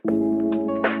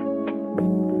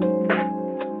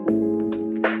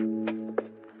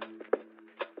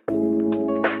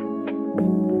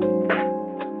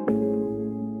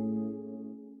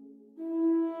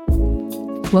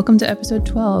Welcome to episode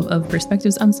 12 of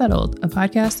Perspectives Unsettled, a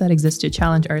podcast that exists to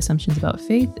challenge our assumptions about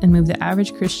faith and move the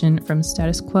average Christian from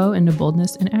status quo into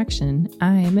boldness and action.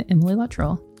 I'm Emily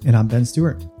Luttrell. And I'm Ben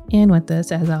Stewart. And with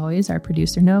us, as always, our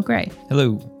producer, Noah Gray.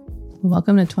 Hello.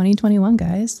 Welcome to 2021,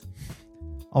 guys.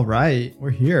 All right, we're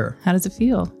here. How does it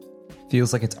feel?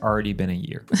 Feels like it's already been a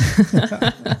year.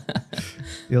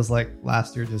 Feels like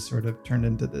last year just sort of turned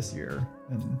into this year.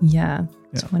 And Yeah,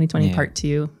 2020 part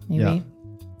 2, maybe. Yeah.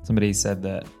 Somebody said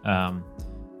that,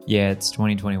 it's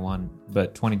 2021,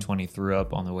 but 2020 threw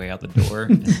up on the way out the door,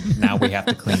 and now we have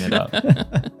to clean it up.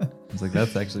 I was like,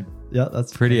 that's actually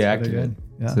that's pretty that's accurate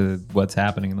good. to what's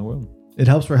happening in the world. It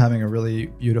helps we're having a really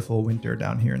beautiful winter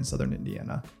down here in southern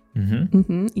Indiana.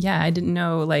 Mm-hmm. Yeah, I didn't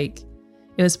know it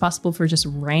was possible for just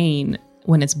rain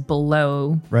when it's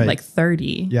below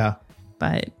 30. Yeah.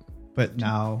 But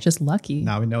now just lucky.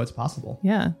 Now we know it's possible.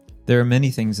 Yeah. There are many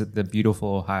things that the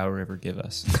beautiful Ohio River give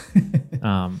us.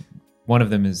 One of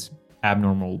them is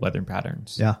abnormal weather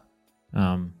patterns. Yeah.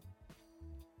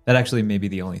 That actually may be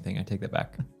the only thing. I take that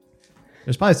back.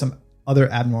 There's probably some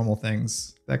other abnormal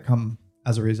things that come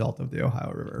as a result of the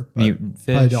Ohio River. But Mutant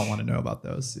fish. I don't want to know about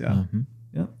those. Yeah. Mm-hmm.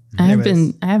 Yeah.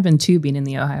 I have been tubing in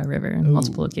the Ohio River on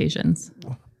multiple occasions.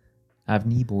 I've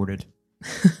knee boarded.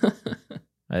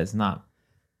 It's not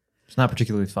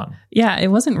particularly fun. Yeah, it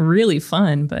wasn't really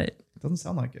fun, but Doesn't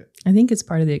sound like it. I think it's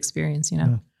part of the experience, you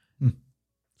know?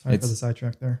 Sorry for the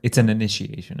sidetrack there. It's an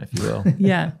initiation, if you will.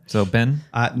 Yeah. So, Ben?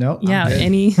 No. Yeah, I'm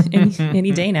good.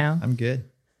 any day now. I'm good.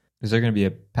 Is there going to be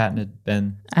a patented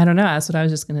Ben? I don't know. That's what I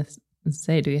was just going to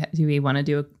say. Do we want to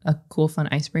do a cool, fun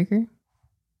icebreaker?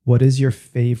 What is your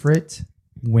favorite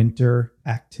winter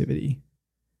activity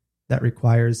that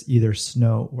requires either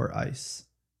snow or ice?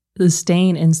 Does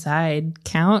staying inside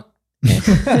count?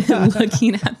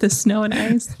 Looking at the snow and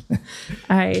ice.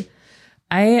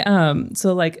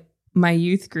 So like my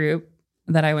youth group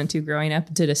that I went to growing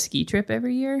up did a ski trip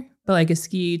every year, but like a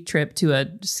ski trip to a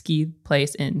ski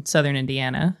place in southern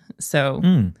Indiana. So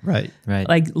Right.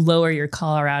 like lower your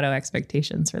Colorado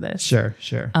expectations for this. Sure.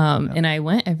 And I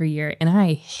went every year and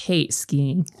I hate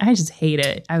skiing. I just hate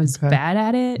it. I was bad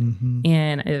at it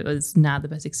and it was not the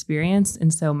best experience.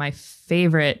 And so my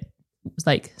favorite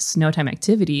snow time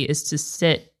activity is to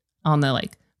sit on the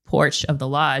porch of the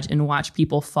lodge and watch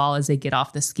people fall as they get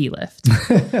off the ski lift.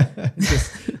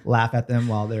 Just laugh at them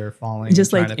while they're falling.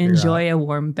 Just enjoy a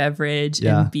warm beverage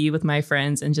Yeah. and be with my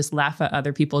friends and just laugh at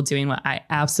other people doing what I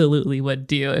absolutely would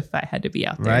do if I had to be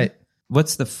out there. Right.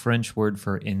 What's the French word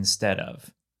for instead of?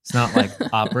 It's not like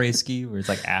après ski where it's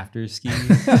like after ski.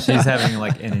 She's having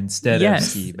an instead of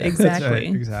ski. Exactly. That's right.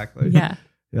 Exactly. Yeah.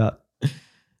 Yeah.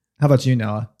 How about you,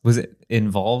 Noah? Was it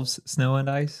involves snow and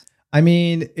ice? I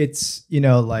mean, it's,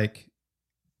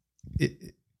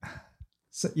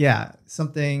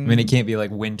 something. I mean, it can't be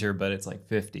like winter, but it's like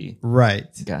 50. Right.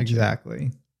 Gotcha.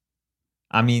 Exactly.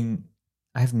 I mean,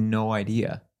 I have no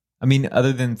idea. I mean,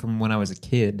 other than from when I was a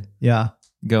kid, Yeah.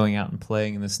 going out and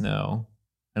playing in the snow,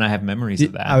 and I have memories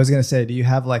of that. I was going to say, do you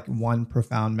have one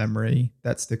profound memory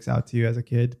that sticks out to you as a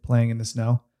kid playing in the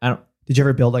snow? I don't. Did you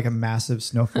ever build a massive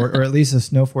snow fort, or at least a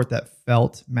snow fort that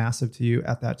felt massive to you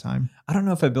at that time? I don't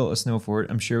know if I built a snow fort.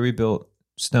 I'm sure we built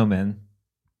snowmen.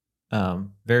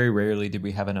 Very rarely did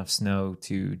we have enough snow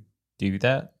to do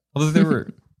that. Although there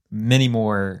were many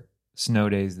more snow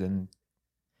days than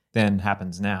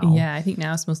happens now. Yeah. I think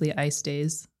now it's mostly ice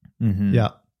days. Mm-hmm.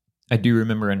 Yeah. I do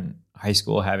remember in high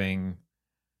school having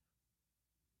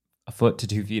a foot to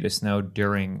 2 feet of snow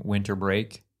during winter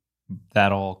break.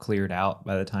 That all cleared out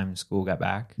by the time school got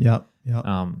back. Yep.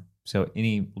 So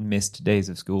any missed days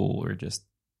of school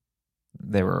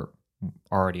they were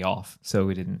already off. So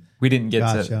we didn't get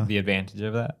Gotcha. the advantage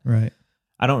of that. Right.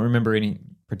 I don't remember any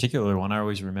particular one. I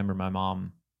always remember my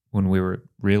mom when we were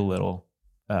real little,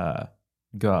 go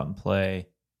out and play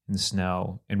in the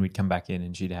snow, and we'd come back in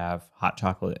and she'd have hot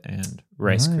chocolate and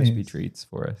Rice Krispie treats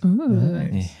for us. Ooh.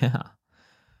 Nice. Yeah.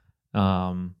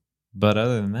 But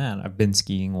other than that, I've been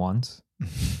skiing once.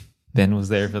 Ben was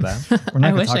there for that.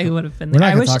 I wish I would have been there.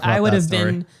 I wish I would have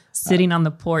been sitting on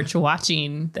the porch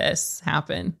watching this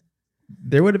happen.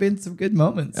 There would have been some good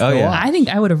moments. Oh, to yeah. watch. I think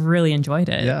I would have really enjoyed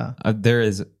it. Yeah. There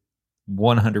is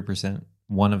 100%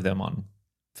 one of them on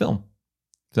film.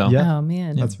 So Yeah. Oh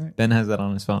man. That's right. Ben has that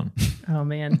on his phone. Oh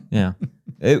man. Yeah.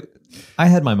 I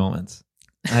had my moments.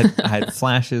 I had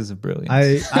flashes of brilliance.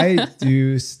 I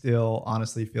do still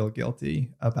honestly feel guilty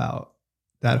about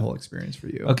that whole experience for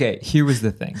you. Okay, here was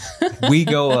the thing. We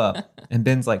go up and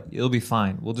Ben's like, it'll be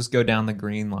fine. We'll just go down the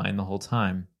green line the whole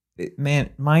time.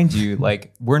 Mind you,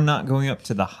 we're not going up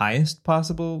to the highest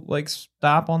possible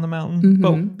stop on the mountain,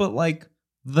 Mm-hmm. but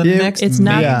It's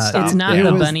not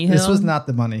the bunny hill. This was not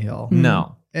the bunny hill.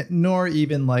 No. Nor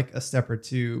even like a step or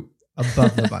two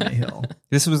above the bunny hill.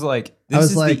 This was like,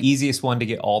 the easiest one to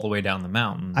get all the way down the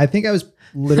mountain. I think I was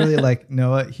literally like,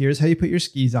 Noah, here's how you put your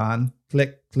skis on.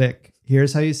 Click, click.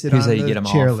 Here's how you sit on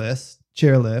the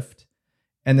chairlift.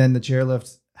 And then the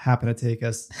chairlift happened to take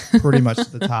us pretty much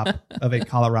to the top of a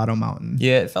Colorado mountain.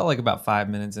 Yeah, it felt like about 5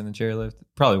 minutes in the chairlift.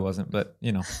 Probably wasn't, but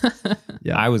yeah,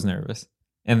 I was nervous.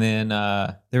 And then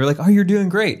they were like, "Oh, you're doing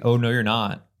great." "Oh, no, you're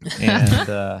not."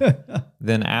 And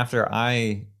then after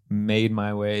I made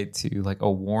my way to like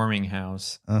a warming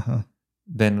house,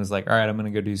 Ben was like, "All right, I'm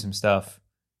going to go do some stuff."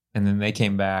 And then they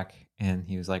came back and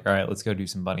he was like, "All right, let's go do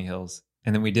some bunny hills."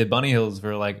 And then we did bunny hills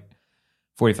for like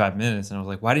 45 minutes. And I was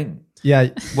like, why didn't... Yeah,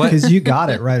 because you got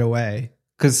it right away.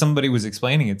 Because somebody was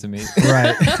explaining it to me.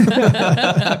 Right.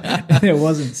 And it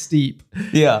wasn't steep.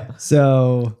 Yeah.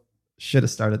 So should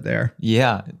have started there.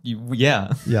 Yeah.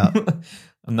 Yeah.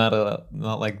 I'm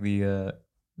not like the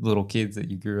little kids that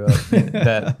you grew up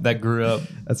that grew up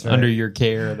That's right. under your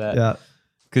care that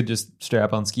could just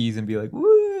strap on skis and be like,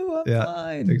 "Woo, I'm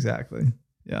fine." Exactly.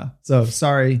 Yeah. So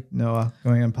sorry, Noah,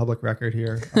 going on public record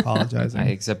here, apologizing. I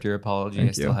accept your apology. Thank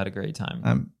I still had a great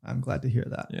time. I'm glad to hear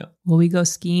that. Yeah. Will we go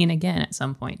skiing again at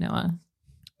some point, Noah?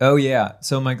 Oh yeah.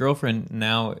 So my girlfriend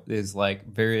now is like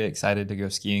very excited to go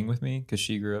skiing with me because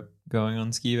she grew up going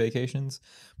on ski vacations.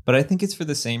 But I think it's for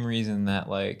the same reason that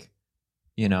like,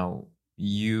 you know,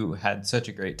 you had such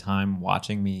a great time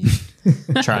watching me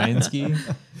try and ski,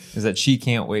 is that she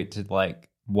can't wait to like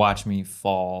watch me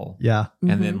fall. Yeah.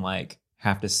 And then like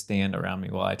have to stand around me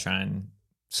while I try and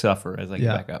suffer as I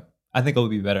get back up. I think it'll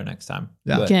be better next time.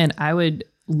 Yeah. But, again, I would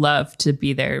love to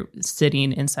be there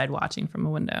sitting inside watching from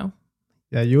a window.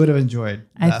 Yeah, you would have enjoyed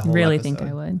that I really whole think I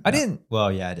episode. would. I didn't.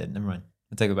 Well, yeah, I did. Never mind.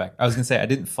 I'll take it back. I was going to say I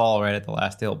didn't fall right at the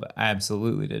last hill, but I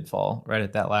absolutely did fall right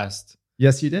at that last.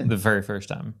 Yes, you did. The very first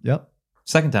time. Yep.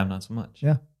 Second time, not so much.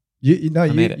 Yeah. You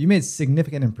made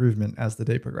significant improvement as the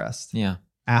day progressed. Yeah.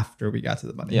 After we got to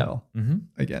the bunny hill.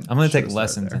 Mm-hmm. Again. I'm going to take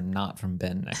lessons and not from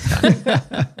Ben next time.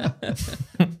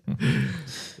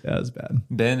 Yeah, it was bad.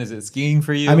 Ben, is it skiing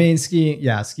for you? I mean, skiing.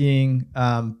 Yeah, skiing.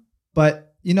 But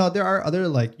you know, there are other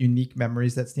like unique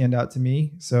memories that stand out to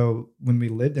me. So when we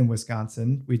lived in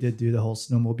Wisconsin, we did do the whole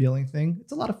snowmobiling thing.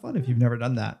 It's a lot of fun if you've never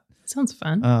done that. Sounds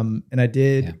fun. And I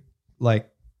did like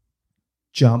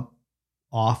jump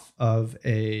off of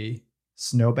a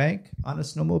snowbank on a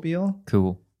snowmobile.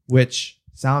 Cool. Which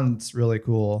sounds really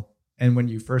cool. And when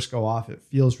you first go off, it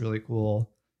feels really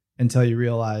cool until you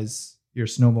realize your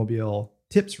snowmobile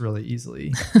tips really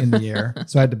easily in the air.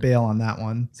 So I had to bail on that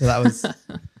one. So that was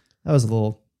a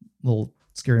little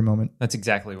scary moment. That's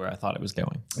exactly where I thought it was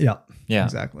going. Yeah. Yeah.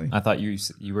 Exactly. I thought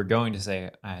you were going to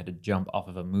say I had to jump off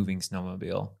of a moving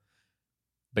snowmobile,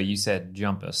 but you said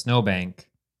jump a snowbank.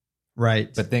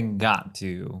 Right. But then got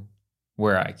to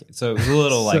where so it was a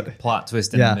little like plot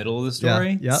twist in the middle of the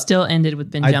story. Yeah. Still ended with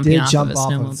Ben jumping off of a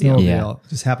snowmobile. Yeah.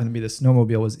 Just happened to be the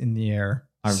snowmobile was in the air,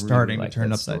 starting to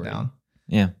turn upside down.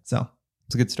 Yeah. So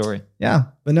it's a good story. Yeah.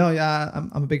 But no,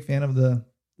 I'm a big fan of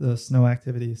the snow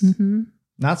activities. Mm-hmm.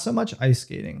 Not so much ice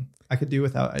skating. I could do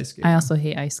without ice skating. I also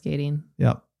hate ice skating.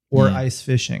 Yep. Or ice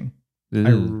fishing. Ooh. I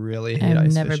really hate ice fishing.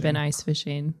 I've never been ice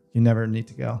fishing. You never need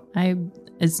to go.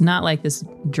 It's not like this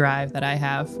drive that I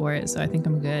have for it, so I think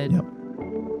I'm good. Yep.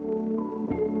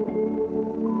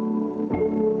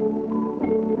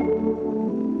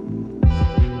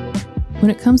 When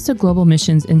it comes to global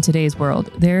missions in today's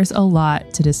world, there's a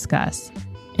lot to discuss.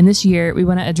 And this year, we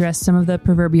want to address some of the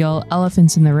proverbial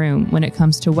elephants in the room when it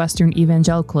comes to Western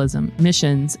evangelicalism,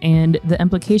 missions, and the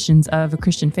implications of a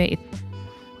Christian faith.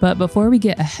 But before we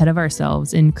get ahead of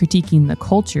ourselves in critiquing the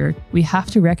culture, we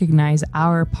have to recognize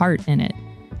our part in it.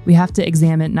 We have to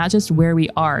examine not just where we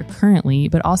are currently,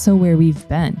 but also where we've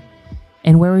been,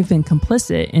 and where we've been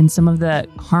complicit in some of the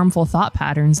harmful thought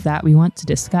patterns that we want to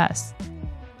discuss.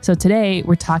 So today,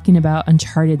 we're talking about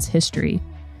Uncharted's history,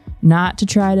 not to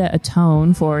try to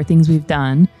atone for things we've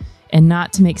done, and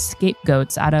not to make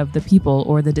scapegoats out of the people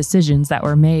or the decisions that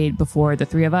were made before the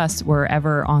three of us were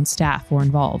ever on staff or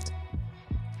involved.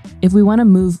 If we want to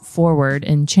move forward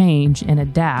and change and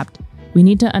adapt, we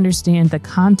need to understand the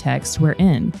context we're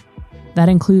in. That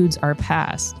includes our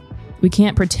past. We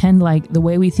can't pretend like the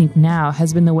way we think now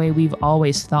has been the way we've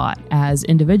always thought as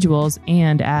individuals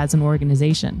and as an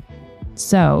organization.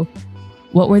 So,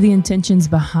 what were the intentions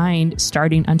behind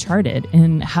starting Uncharted,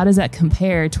 and how does that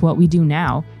compare to what we do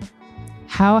now?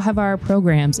 How have our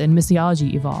programs and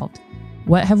missiology evolved?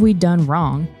 What have we done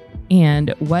wrong?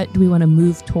 And what do we want to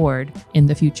move toward in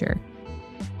the future?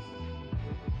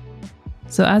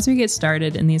 So as we get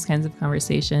started in these kinds of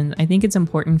conversations, I think it's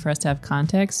important for us to have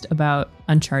context about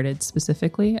Uncharted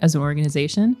specifically as an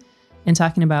organization and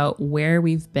talking about where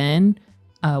we've been,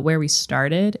 where we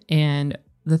started, and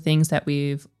the things that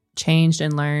we've changed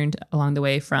and learned along the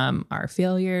way from our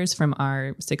failures, from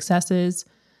our successes,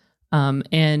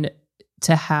 and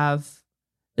to have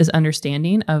this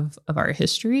understanding of our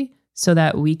history so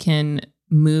that we can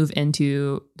move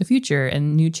into the future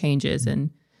and new changes and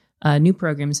new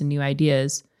programs and new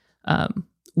ideas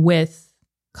with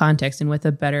context and with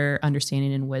a better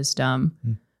understanding and wisdom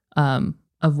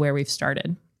of where we've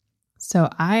started. So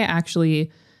I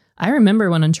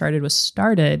remember when Uncharted was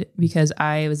started because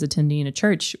I was attending a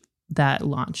church that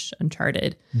launched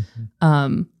Uncharted.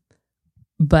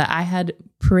 But I had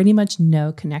pretty much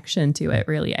no connection to it,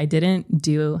 really.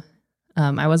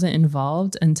 I wasn't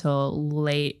involved until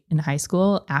late in high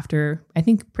school after I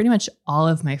think pretty much all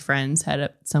of my friends had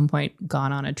at some point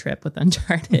gone on a trip with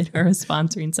Uncharted or was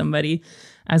sponsoring somebody.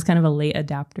 I was kind of a late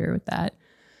adapter with that.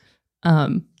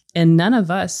 And none of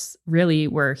us really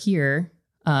were here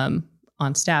on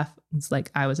staff. It's like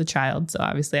I was a child, so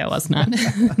obviously I was not.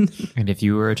 And if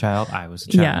you were a child, I was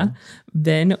a child. Yeah.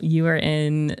 Ben, you were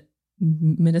in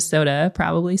Minnesota,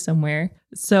 probably somewhere.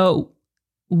 So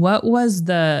what was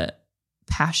the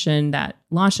passion that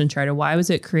launched Uncharted? Why was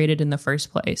it created in the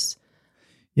first place?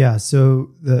 Yeah.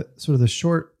 So the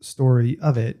short story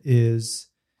of it is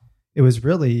it was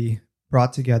really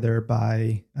brought together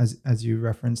by, as you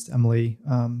referenced, Emily,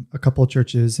 a couple of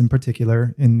churches in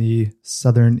particular in the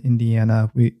southern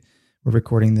Indiana. We're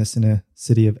recording this in a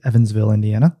city of Evansville,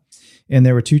 Indiana. And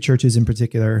there were two churches in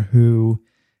particular who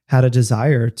had a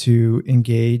desire to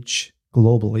engage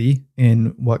globally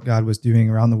in what God was doing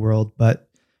around the world, but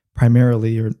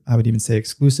primarily, or I would even say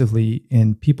exclusively,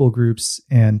 in people groups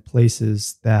and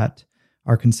places that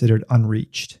are considered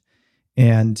unreached.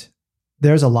 And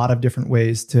there's a lot of different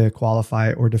ways to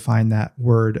qualify or define that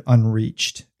word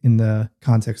unreached in the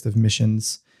context of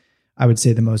missions. I would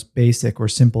say the most basic or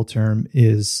simple term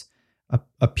is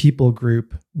a people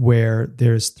group where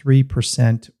there's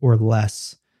 3% or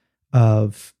less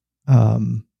of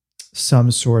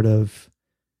some sort of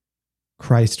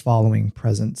Christ following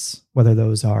presence, whether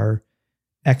those are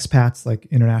expats like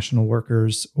international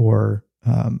workers or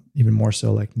even more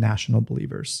so like national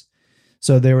believers.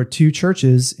 So there were two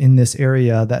churches in this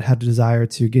area that had a desire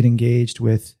to get engaged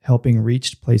with helping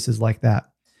reach places like that,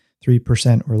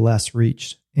 3% or less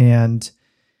reached, and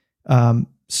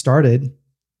started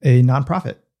a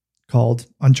nonprofit called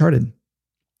Uncharted,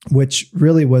 which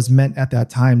really was meant at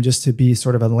that time just to be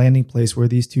sort of a landing place where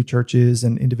these two churches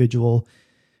and individual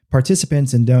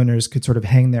participants and donors could sort of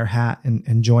hang their hat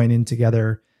and join in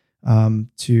together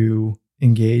to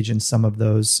engage in some of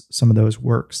those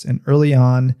works. And early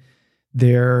on,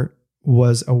 there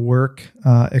was a work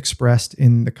expressed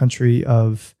in the country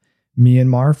of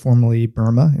Myanmar, formerly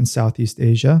Burma in Southeast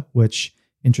Asia, which,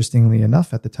 interestingly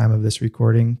enough, at the time of this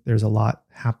recording, there's a lot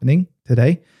happening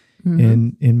today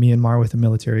in Myanmar with a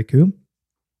military coup.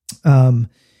 And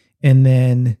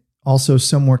then also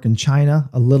some work in China,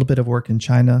 a little bit of work in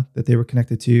China that they were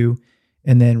connected to,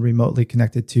 and then remotely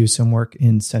connected to some work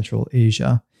in Central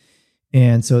Asia.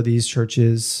 And so these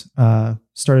churches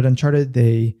started Uncharted.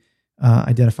 They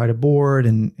identified a board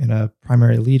and a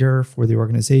primary leader for the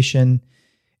organization.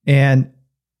 And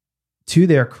to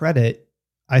their credit,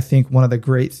 I think one of the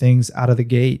great things out of the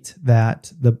gate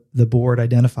that the board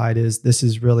identified is this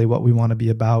is really what we want to be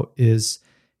about, is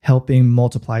helping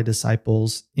multiply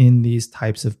disciples in these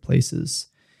types of places.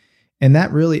 And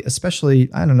that really,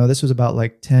 especially, I don't know, this was about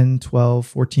like 10, 12,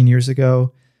 14 years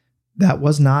ago. That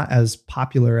was not as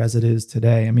popular as it is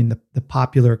today. I mean, the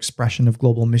popular expression of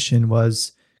global mission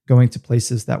was going to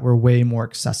places that were way more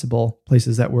accessible,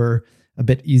 places that were a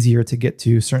bit easier to get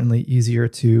to, certainly easier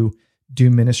to do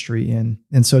ministry in.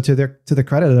 And so to the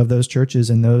credit of those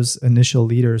churches and those initial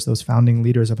leaders, those founding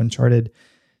leaders of Uncharted,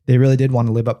 they really did want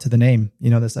to live up to the name,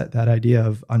 that idea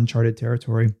of uncharted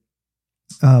territory.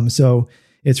 So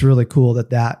it's really cool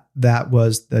that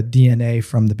was the DNA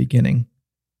from the beginning.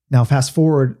 Now, fast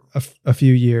forward a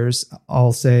few years,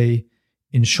 I'll say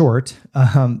in short,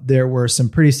 there were some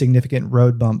pretty significant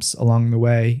road bumps along the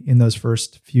way in those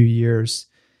first few years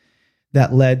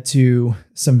that led to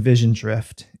some vision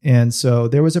drift. And so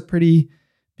there was a pretty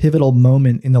pivotal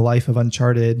moment in the life of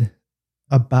Uncharted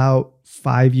about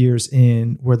 5 years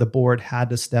in where the board had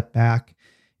to step back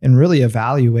and really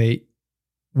evaluate,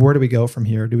 where do we go from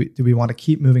here? Do we want to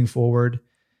keep moving forward,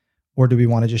 or do we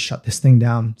want to just shut this thing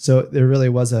down? So there really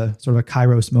was a sort of a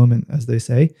Kairos moment, as they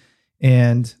say.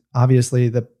 And obviously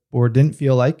the board didn't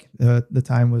feel like the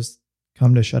time was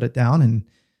come to shut it down. And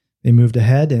they moved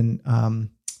ahead, and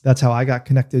that's how I got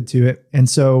connected to it. And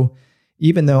so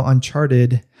even though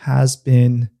Uncharted has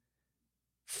been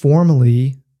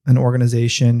formally an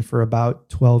organization for about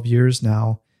 12 years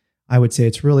now, I would say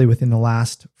it's really within the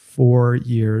last 4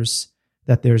 years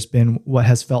that there's been what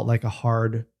has felt like a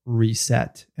hard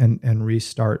reset and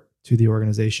restart to the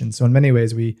organization. So in many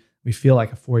ways, we feel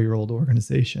like a 4-year-old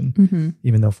organization,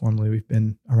 even though formally we've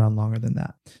been around longer than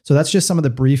that. So that's just some of the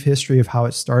brief history of how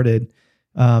it started.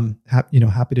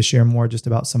 Happy to share more just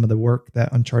about some of the work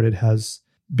that Uncharted has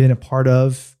been a part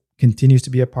of, continues to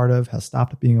be a part of, has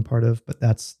stopped being a part of, but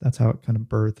that's how it kind of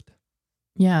birthed.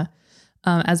 Yeah.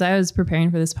 As I was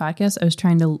preparing for this podcast, I was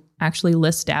trying to actually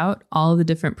list out all of the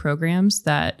different programs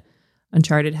that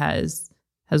Uncharted has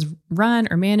run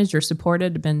or managed or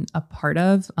supported, been a part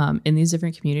of in these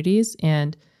different communities.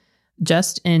 And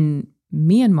just in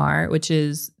Myanmar, which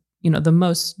is, the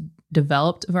most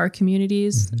developed of our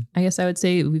communities, I guess I would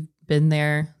say we've been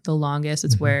there the longest.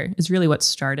 It's where it's really what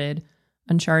started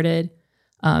Uncharted.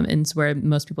 And it's where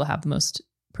most people have the most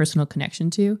personal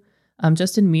connection to.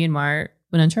 Just in Myanmar,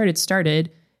 when Uncharted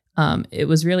started, it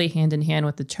was really hand in hand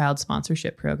with the child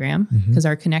sponsorship program, because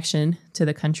our connection to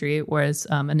the country was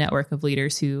a network of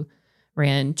leaders who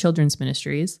ran children's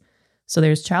ministries. So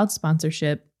there's child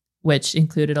sponsorship, which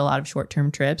included a lot of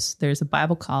short-term trips. There's a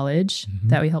Bible college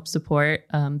that we help support,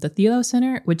 the Thelo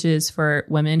Center, which is for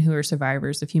women who are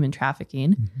survivors of human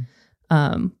trafficking.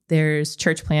 There's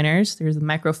church planners, there's a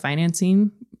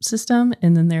microfinancing system,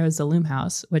 and then there was the Loom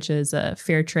House, which is a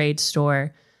fair trade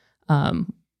store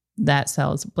that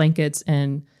sells blankets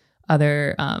and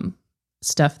other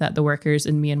stuff that the workers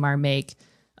in Myanmar make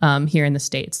here in the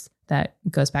States that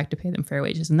goes back to pay them fair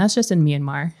wages. And that's just in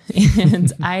Myanmar.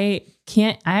 And I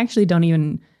actually don't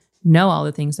even know all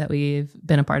the things that we've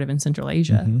been a part of in Central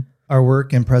Asia. Our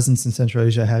work and presence in Central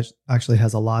Asia has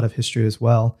a lot of history as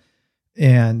well.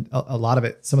 And a lot of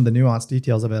it, some of the nuanced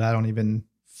details of it, I don't even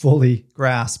fully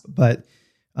grasp. But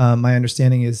my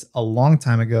understanding is a long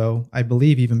time ago, I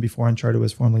believe even before Uncharted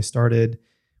was formally started,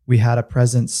 we had a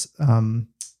presence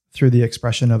through the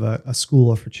expression of a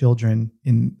school for children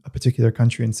in a particular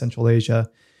country in Central Asia,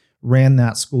 ran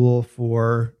that school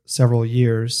for several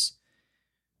years.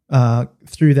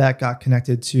 Through that, got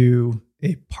connected to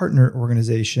a partner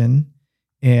organization,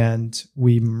 and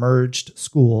we merged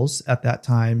schools at that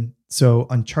time. So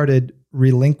Uncharted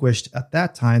relinquished at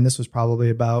that time, this was probably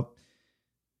about,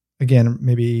 again,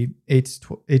 maybe 8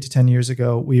 to 10 years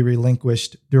ago, we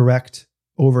relinquished direct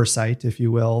oversight, if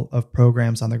you will, of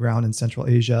programs on the ground in Central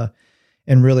Asia,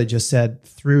 and really just said,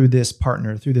 through this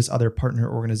other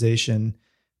partner organization,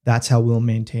 that's how we'll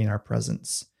maintain our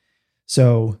presence.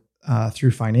 So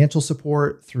through financial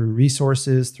support, through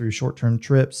resources, through short-term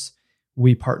trips,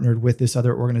 we partnered with this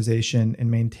other organization and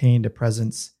maintained a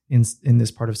presence in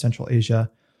this part of Central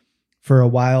Asia. For a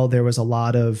while, there was a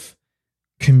lot of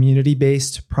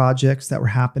community-based projects that were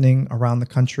happening around the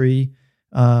country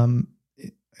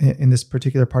in this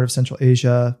particular part of Central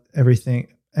Asia.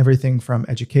 Everything from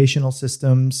educational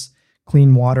systems,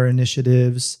 clean water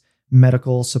initiatives,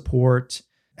 medical support,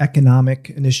 economic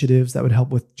initiatives that would help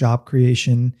with job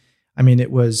creation. I mean,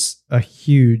 it was a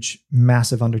huge,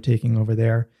 massive undertaking over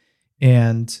there.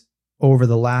 And over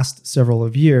the last several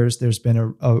of years, there's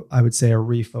been I would say a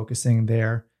refocusing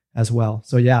there as well.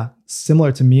 So yeah,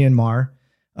 similar to Myanmar,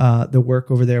 the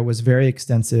work over there was very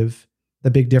extensive.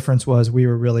 The big difference was we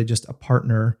were really just a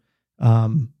partner,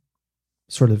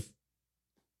 sort of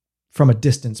from a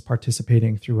distance,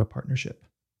 participating through a partnership.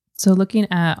 So looking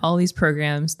at all these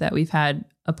programs that we've had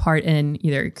a part in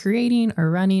either creating or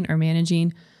running or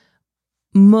managing,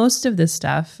 most of this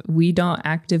stuff we don't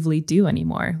actively do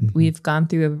anymore. We've gone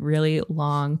through a really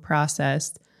long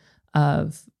process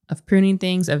of pruning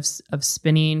things, of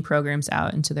spinning programs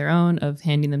out into their own, of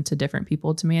handing them to different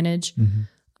people to manage.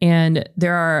 And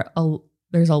there's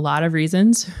a lot of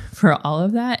reasons for all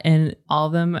of that, and all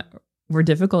of them were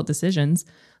difficult decisions.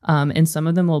 And some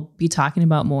of them we'll be talking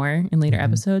about more in later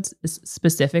episodes,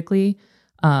 specifically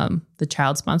the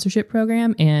child sponsorship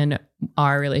program and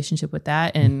our relationship with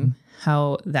that and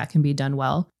how that can be done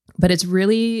well. But it's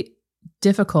really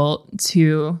difficult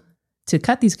to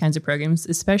cut these kinds of programs,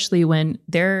 especially when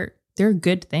they're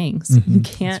good things.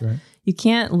 You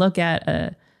can't look at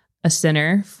a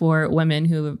center for women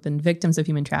who have been victims of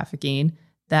human trafficking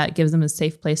that gives them a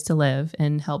safe place to live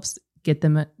and helps get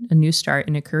them a new start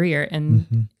in a career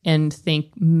and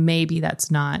think maybe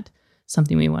that's not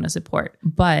something we want to support.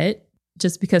 But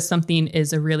just because something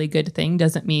is a really good thing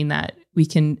doesn't mean that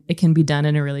it can be done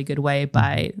in a really good way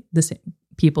by the same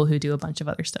people who do a bunch of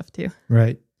other stuff too.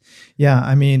 Right. Yeah.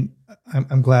 I mean,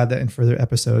 I'm glad that in further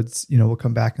episodes, we'll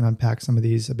come back and unpack some of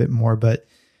these a bit more. But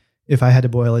if I had to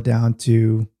boil it down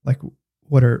to like,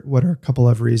 what are a couple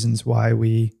of reasons why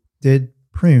we did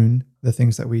prune the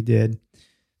things that we did,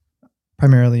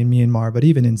 primarily in Myanmar, but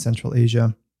even in Central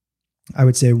Asia, I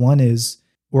would say one is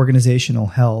organizational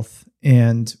health.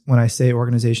 And when I say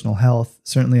organizational health,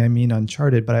 certainly I mean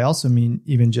Uncharted, but I also mean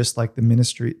even just like the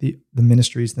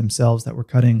ministries themselves that we're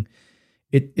cutting.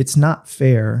 It's not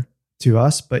fair to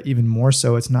us, but even more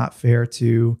so, it's not fair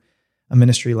to a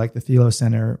ministry like the Thelo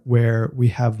Center, where we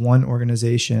have one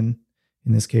organization,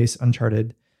 in this case,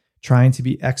 Uncharted, trying to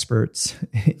be experts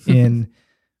in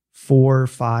 4,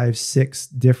 5, 6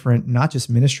 different, not just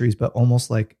ministries, but almost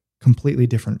like completely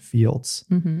different fields.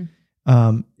 Mm-hmm.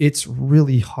 It's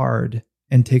really hard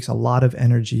and takes a lot of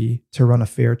energy to run a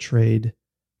fair trade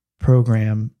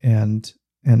program and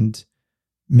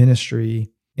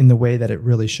ministry in the way that it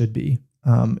really should be,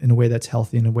 in a way that's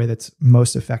healthy, in a way that's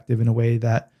most effective, in a way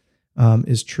that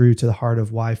is true to the heart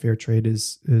of why fair trade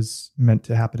is meant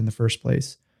to happen in the first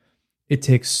place. It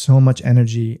takes so much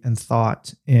energy and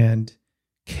thought and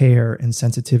care and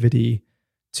sensitivity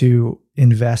to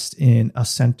invest in a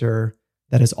center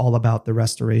that is all about the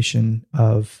restoration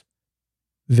of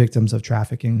victims of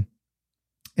trafficking.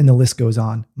 And the list goes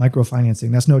on.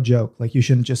 Microfinancing, that's no joke. Like, you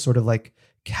shouldn't just sort of like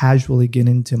casually get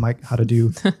into how to do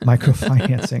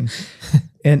microfinancing.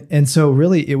 And so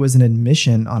really it was an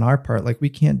admission on our part, like, we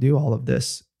can't do all of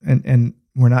this, and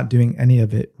we're not doing any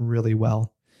of it really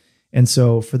well. And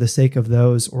so for the sake of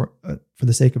those, for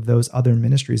the sake of those other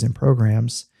ministries and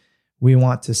programs, we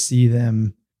want to see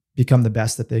them become the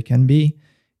best that they can be.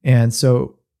 And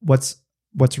so what's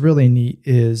really neat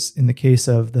is, in the case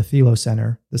of the Thelo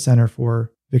Center, the Center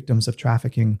for Victims of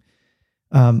Trafficking,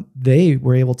 they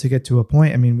were able to get to a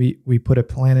point. I mean, we put a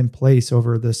plan in place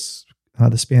over the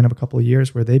span of a couple of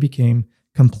years where they became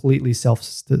completely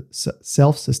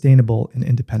self-sustainable and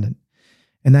independent.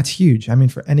 And that's huge. I mean,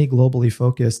 for any globally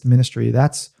focused ministry,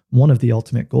 that's one of the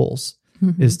ultimate goals,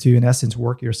 is to, in essence,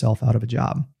 work yourself out of a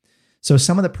job. So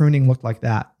some of the pruning looked like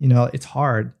that. It's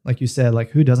hard. Like you said, like,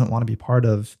 who doesn't want to be part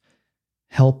of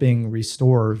helping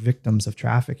restore victims of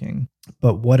trafficking?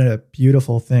 But what a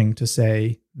beautiful thing to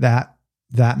say that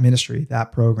ministry,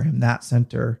 that program, that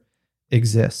center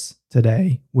exists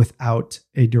today without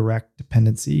a direct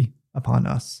dependency upon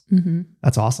us. Mm-hmm.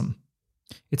 That's awesome.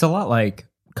 It's a lot like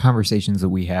conversations that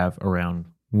we have around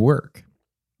work,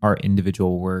 our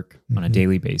individual work on a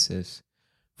daily basis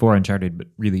for Uncharted, but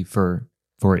really for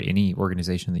any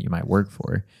organization that you might work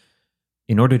for.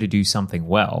 In order to do something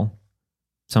well,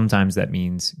 sometimes that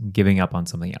means giving up on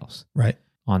something else. Right.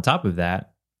 On top of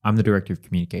that, I'm the director of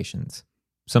communications.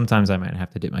 Sometimes I might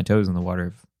have to dip my toes in the water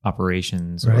of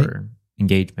operations or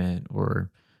engagement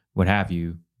or what have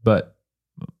you, but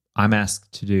I'm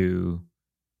asked to do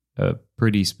a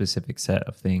pretty specific set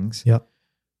of things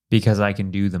because I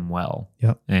can do them well.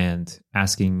 And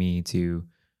asking me to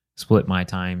split my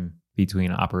time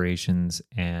between operations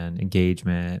and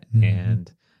engagement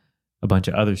and a bunch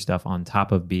of other stuff on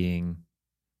top of doing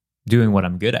what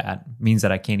I'm good at means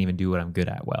that I can't even do what I'm good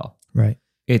at well. Right.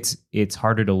 It's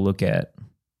harder to look at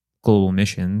global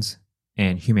missions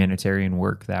and humanitarian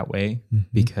work that way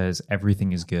because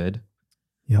everything is good.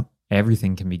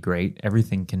 Everything can be great.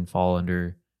 Everything can fall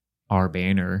under our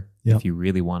banner if you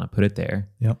really want to put it there.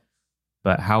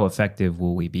 But how effective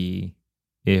will we be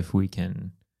if we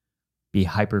can be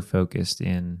hyper-focused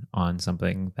in on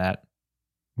something that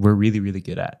we're really, really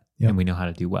good at and we know how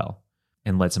to do well,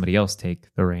 and let somebody else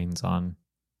take the reins on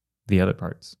the other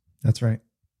parts? That's right.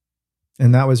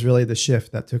 And that was really the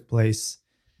shift that took place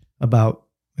about,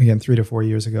 again, 3 to 4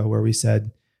 years ago, where we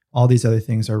said all these other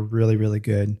things are really, really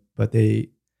good, but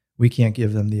we can't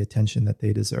give them the attention that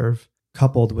they deserve.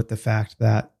 Coupled with the fact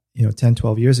that, 10,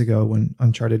 12 years ago, when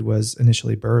Uncharted was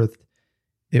initially birthed,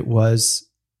 it was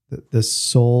the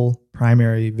sole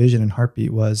primary vision and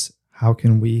heartbeat was, how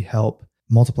can we help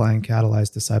multiply and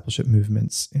catalyze discipleship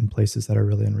movements in places that are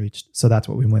really unreached? So that's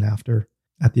what we went after,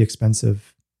 at the expense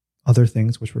of other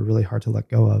things, which were really hard to let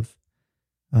go of.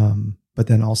 But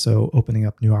then also opening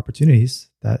up new opportunities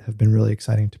that have been really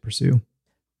exciting to pursue.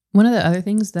 One of the other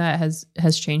things that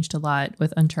has changed a lot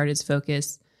with Uncharted's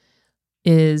focus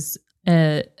is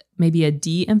maybe a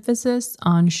de-emphasis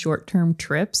on short-term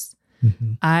trips.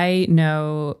 I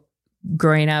know,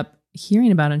 growing up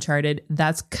hearing about Uncharted,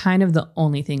 that's kind of the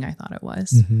only thing I thought it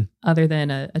was, other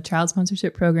than a child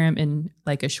sponsorship program in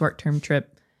like a short-term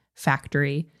trip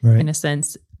factory. In a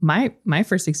sense, my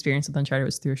first experience with Uncharted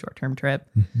was through a short-term trip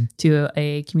to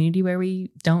a community where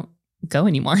we don't go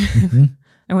anymore.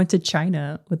 I went to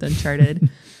China with Uncharted.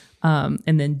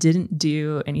 And then didn't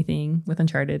do anything with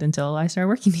Uncharted until I started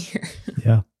working here.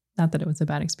 Yeah. Not that it was a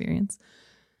bad experience.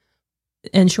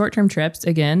 And short-term trips,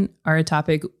 again, are a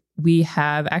topic we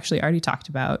have actually already talked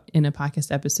about in a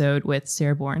podcast episode with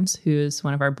Sarah Borns, who is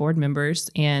one of our board members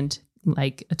and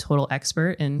like a total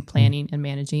expert in planning and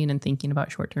managing and thinking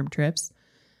about short-term trips.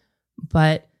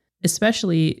 But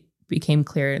especially became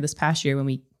clear this past year when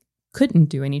we couldn't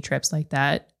do any trips like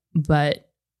that, but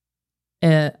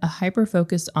a hyper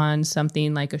focus on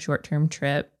something like a short-term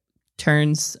trip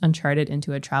turns Uncharted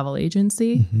into a travel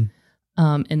agency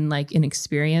and like an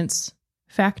experience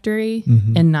factory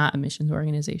and not a missions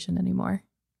organization anymore.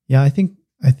 Yeah, I think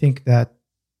that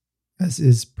as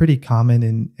is pretty common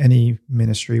in any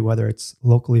ministry, whether it's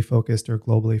locally focused or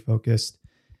globally focused,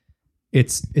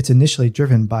 it's initially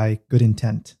driven by good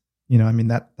intent. You know, I mean,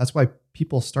 that's why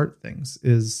people start things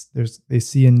is they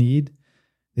see a need,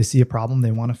 they see a problem,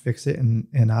 they want to fix it.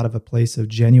 And out of a place of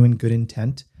genuine good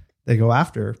intent, they go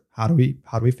after, how do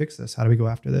we fix this? How do we go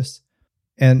after this?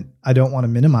 And I don't want to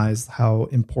minimize how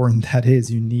important that is.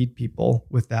 You need people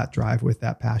with that drive, with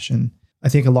that passion. I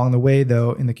think along the way,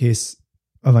 though, in the case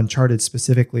of Uncharted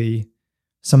specifically,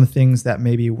 some things that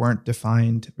maybe weren't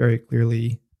defined very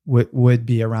clearly would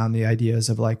be around the ideas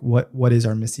of like, what is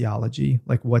our missiology?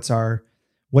 Like, what's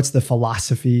the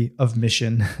philosophy of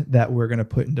mission that we're going to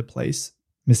put into place?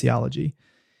 Missiology.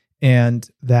 And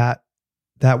that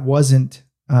wasn't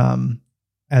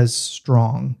as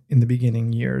strong in the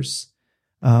beginning years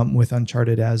with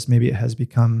Uncharted as maybe it has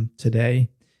become today.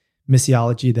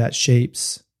 Missiology that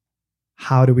shapes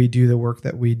how do we do the work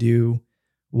that we do?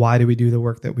 Why do we do the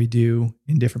work that we do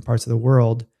in different parts of the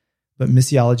world? But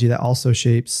missiology that also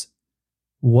shapes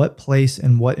what place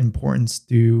and what importance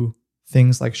do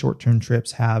things like short-term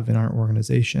trips have in our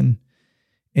organization.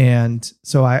 And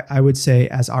so I would say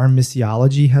as our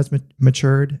missiology has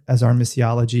matured, as our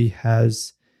missiology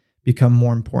has become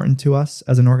more important to us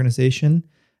as an organization,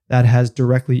 that has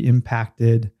directly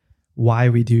impacted why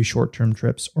we do short-term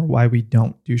trips or why we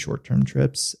don't do short-term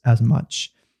trips as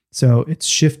much. So it's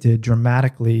shifted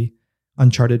dramatically,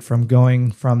 Uncharted, from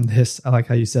going from this, I like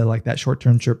how you said, like that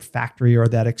short-term trip factory or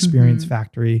that experience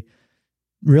factory,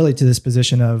 really to this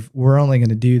position of we're only going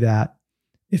to do that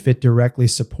if it directly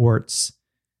supports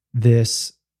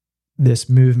this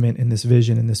movement and this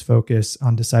vision and this focus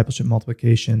on discipleship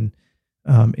multiplication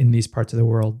in these parts of the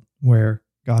world where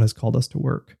God has called us to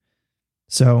work.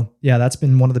 So yeah, that's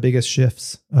been one of the biggest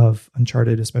shifts of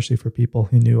Uncharted, especially for people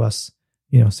who knew us,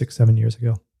 6-7 years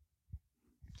ago.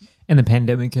 And the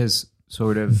pandemic has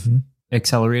sort of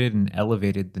accelerated and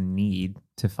elevated the need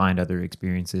to find other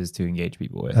experiences to engage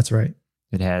people with. That's right.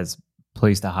 It has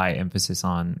placed a high emphasis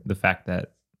on the fact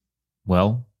that,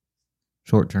 well,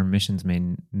 short-term missions may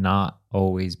not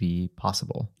always be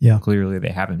possible. Yeah. Clearly they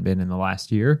haven't been in the last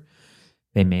year.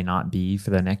 They may not be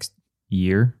for the next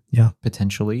year,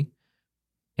 potentially.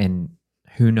 And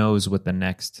who knows what the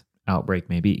next outbreak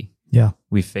may be. Yeah.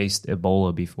 We faced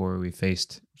Ebola before, we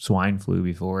faced swine flu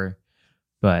before,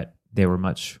 but they were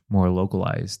much more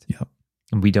localized. Yeah.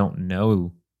 And we don't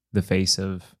know the face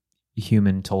of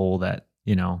human toll that,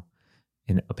 in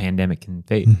a pandemic can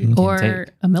take. Or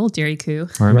a military coup.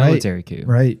 Or a military coup.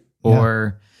 Right.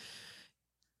 Or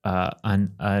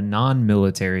a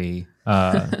non-military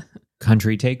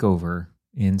country takeover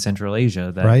in Central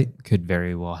Asia that could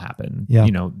very well happen. Yeah.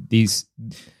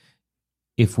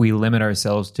 If we limit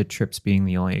ourselves to trips being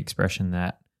the only expression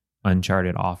that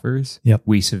Uncharted offers,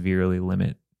 we severely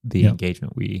limit the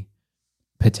engagement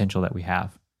potential that we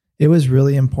have. It was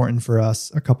really important for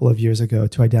us a couple of years ago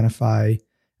to identify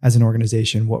as an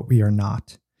organization what we are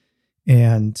not.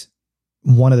 And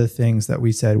one of the things that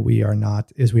we said we are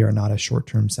not is we are not a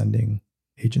short-term sending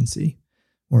agency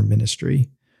or ministry.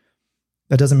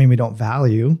 That doesn't mean we don't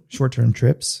value short-term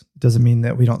trips. It doesn't mean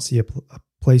that we don't see a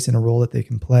place and a role that they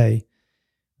can play,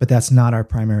 but that's not our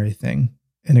primary thing.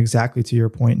 And exactly to your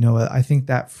point, Noah, I think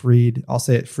that freed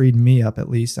me up at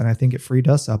least. And I think it freed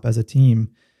us up as a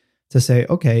team to say,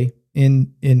 okay,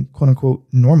 in quote unquote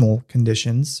normal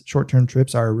conditions, short-term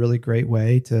trips are a really great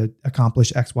way to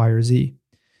accomplish X, Y, or Z.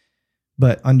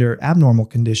 But under abnormal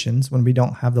conditions, when we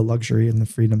don't have the luxury and the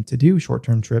freedom to do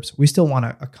short-term trips, we still want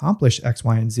to accomplish X,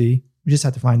 Y, and Z. We just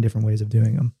have to find different ways of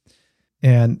doing them.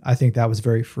 And I think that was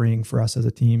very freeing for us as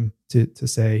a team to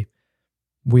say,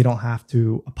 we don't have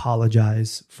to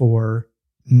apologize for,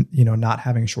 not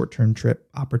having short-term trip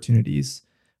opportunities.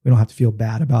 We don't have to feel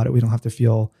bad about it. We don't have to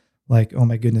feel like, oh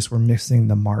my goodness, we're missing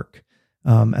the mark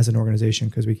as an organization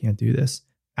because we can't do this.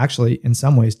 Actually, in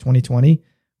some ways, 2020,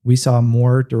 we saw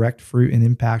more direct fruit and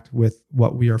impact with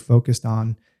what we are focused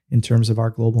on in terms of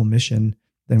our global mission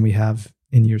than we have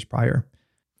in years prior.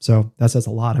 So that says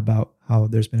a lot about how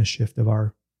there's been a shift of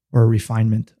or a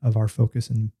refinement of our focus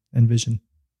and vision.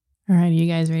 All right. Are you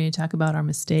guys ready to talk about our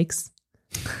mistakes?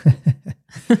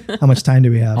 How much time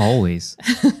do we have? Always.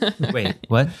 Wait,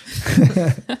 what?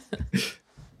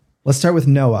 Let's start with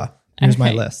Noah. Here's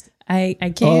my list. I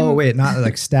came. Oh, wait, not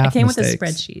like staff. I came mistakes. with a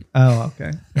spreadsheet. Oh,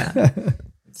 okay. Yeah.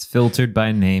 It's filtered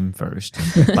by name first,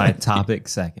 by topic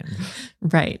second.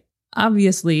 Right.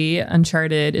 Obviously,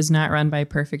 Uncharted is not run by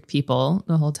perfect people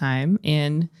the whole time.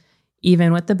 And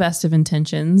even with the best of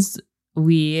intentions,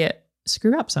 we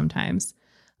screw up sometimes.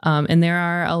 And there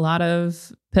are a lot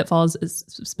of pitfalls,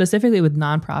 specifically with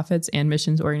nonprofits and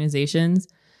missions organizations,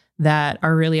 that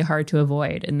are really hard to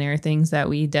avoid. And there are things that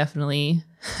we definitely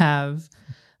have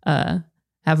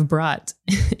brought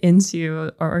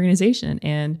into our organization.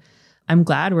 And I'm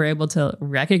glad we're able to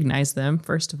recognize them,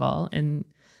 first of all, and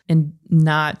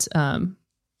not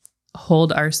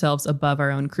hold ourselves above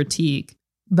our own critique.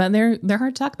 But they're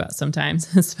hard to talk about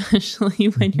sometimes, especially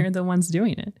when you're the ones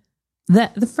doing it.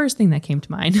 The first thing that came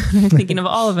to mind when I'm thinking of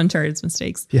all of Uncharted's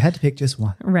mistakes. You had to pick just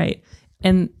one. Right.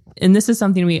 And this is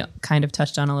something we kind of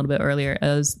touched on a little bit earlier,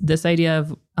 is this idea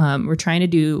of we're trying to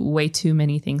do way too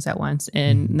many things at once.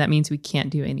 And that means we can't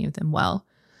do any of them well.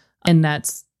 And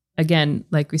that's, again,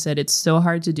 like we said, it's so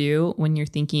hard to do when you're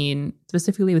thinking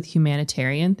specifically with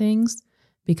humanitarian things,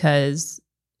 because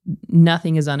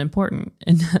nothing is unimportant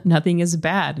and nothing is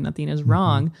bad, nothing is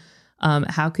wrong.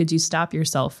 How could you stop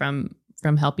yourself from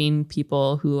helping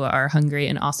people who are hungry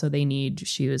and also they need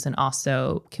shoes, and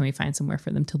also can we find somewhere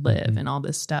for them to live and all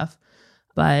this stuff?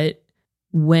 But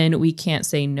when we can't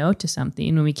say no to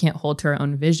something, when we can't hold to our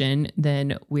own vision,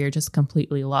 then we're just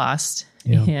completely lost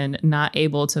and not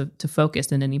able to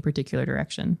focus in any particular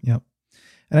direction. Yep.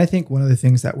 And I think one of the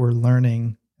things that we're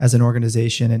learning as an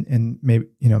organization, and maybe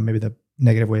the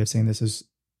negative way of saying this is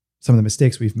some of the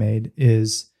mistakes we've made,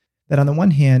 is that on the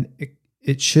one hand,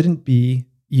 it shouldn't be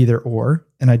either or.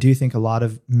 And I do think a lot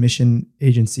of mission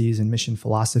agencies and mission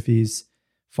philosophies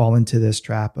fall into this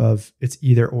trap of it's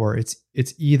either or. It's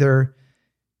either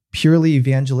purely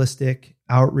evangelistic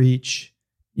outreach,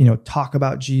 talk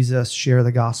about Jesus, share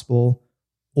the gospel,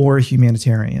 or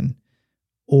humanitarian,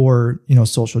 or,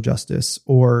 social justice,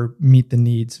 or meet the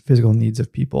needs, physical needs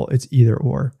of people. It's either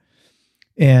or.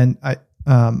 And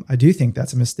I do think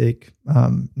that's a mistake,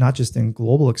 not just in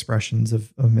global expressions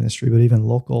of ministry, but even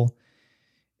local,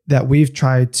 that we've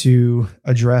tried to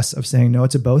address, of saying, no,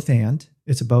 it's a both and.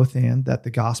 It's a both and, that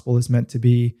the gospel is meant to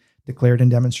be declared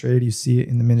and demonstrated. You see it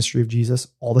in the ministry of Jesus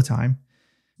all the time.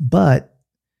 But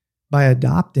by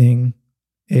adopting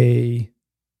a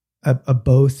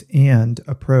both and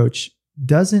approach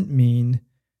doesn't mean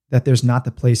that there's not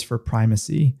the place for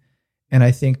primacy. And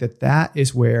I think that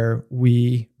is where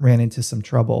we ran into some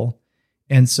trouble.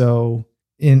 And so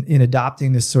in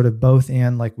adopting this sort of both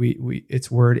and, like it's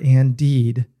word and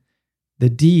deed, the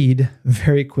deed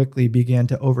very quickly began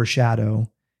to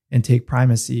overshadow and take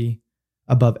primacy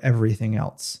above everything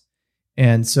else.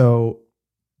 And so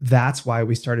that's why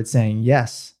we started saying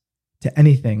yes to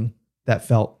anything that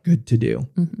felt good to do.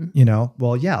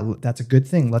 Well, yeah, that's a good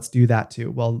thing. Let's do that too.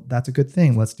 Well, that's a good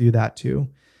thing. Let's do that too.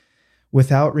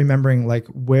 Without remembering, like,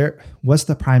 what's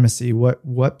the primacy?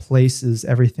 What place is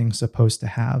everything supposed to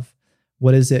have?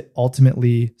 What is it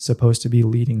ultimately supposed to be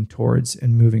leading towards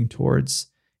and moving towards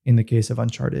in the case of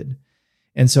Uncharted?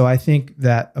 And so I think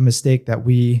that a mistake that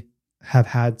we have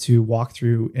had to walk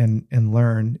through and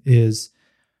learn is,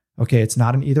 okay, it's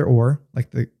not an either or,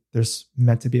 like there's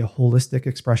meant to be a holistic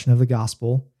expression of the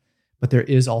gospel, but there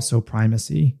is also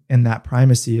primacy, and that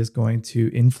primacy is going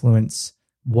to influence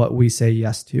what we say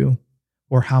yes to,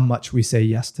 or how much we say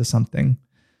yes to something.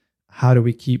 How do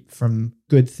we keep from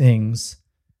good things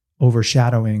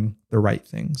overshadowing the right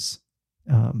things?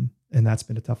 And that's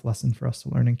been a tough lesson for us to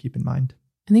learn and keep in mind.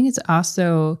 I think it's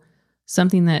also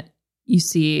something that you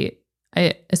see,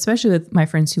 especially with my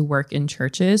friends who work in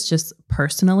churches, just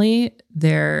personally,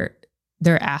 they're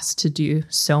asked to do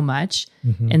so much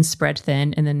and spread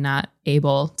thin, and then not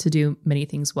able to do many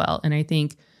things well. And I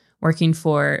think working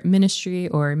for ministry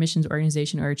or a missions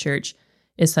organization or a church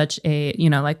is such a,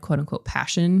 like quote unquote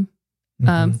passion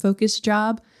focused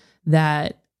job,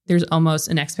 that there's almost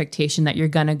an expectation that you're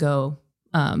going to go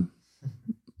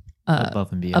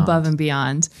above and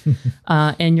beyond.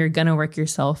 And you're going to work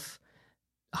yourself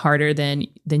harder than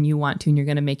you want to, and you're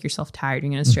going to make yourself tired.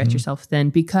 You're going to stretch yourself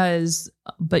thin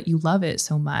but you love it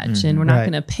so much, and we're not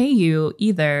going to pay you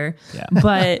either. Yeah.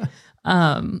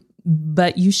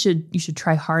 But you should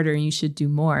try harder, and you should do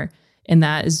more. And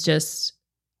that is just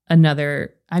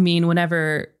another. I mean,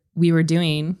 whenever we were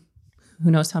doing,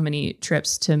 who knows how many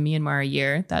trips to Myanmar a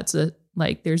year, that's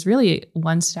like there's really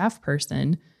one staff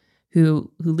person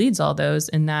who leads all those,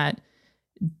 and that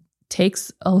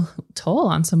takes a toll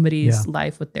on somebody's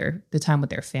life with the time with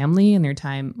their family and their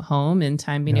time home and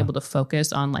time being able to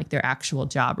focus on like their actual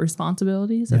job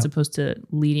responsibilities as opposed to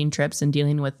leading trips and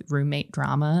dealing with roommate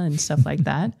drama and stuff like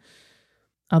that.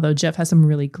 Although Jeff has some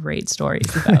really great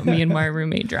stories about me and my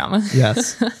roommate drama.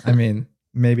 Yes. I mean,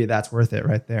 maybe that's worth it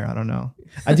right there. I don't know.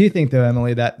 I do think though,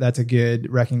 Emily, that's a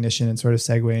good recognition and sort of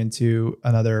segue into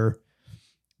another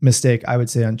mistake I would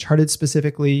say Uncharted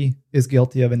specifically is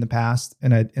guilty of in the past.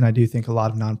 And I do think a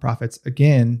lot of nonprofits,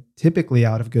 again, typically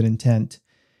out of good intent,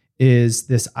 is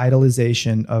this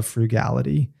idolization of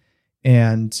frugality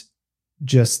and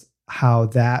just how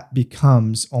that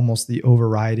becomes almost the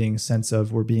overriding sense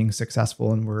of we're being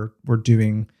successful and we're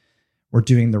doing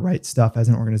the right stuff as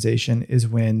an organization, is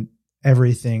when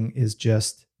everything is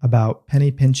just about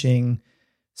penny pinching,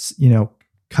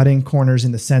 cutting corners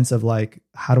in the sense of like,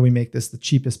 how do we make this the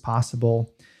cheapest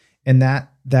possible? And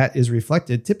that is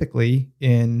reflected typically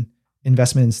in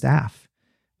investment in staff.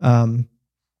 And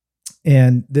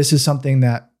this is something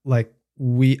that like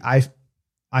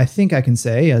I think I can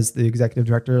say as the executive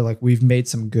director, like we've made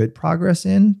some good progress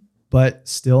in, but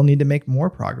still need to make more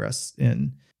progress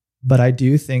in. But I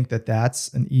do think that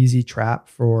that's an easy trap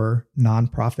for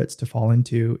nonprofits to fall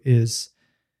into, is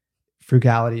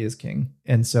frugality is king.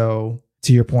 And so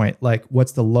to your point, like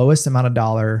what's the lowest amount of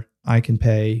dollar I can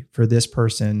pay for this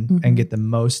person and get the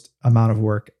most amount of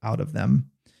work out of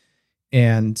them?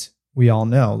 And we all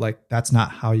know like that's not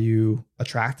how you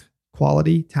attract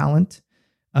quality talent.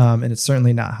 And it's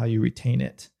certainly not how you retain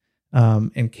it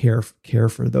and care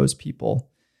for those people.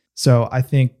 So I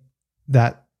think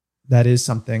that is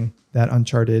something that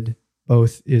Uncharted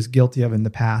both is guilty of in the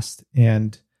past,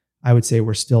 and I would say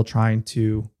we're still trying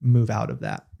to move out of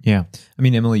that. Yeah. I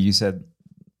mean, Emily, you said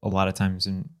a lot of times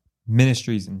in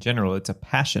ministries in general, it's a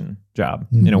passion job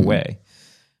in a way,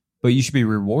 but you should be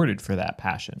rewarded for that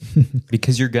passion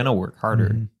because you're going to work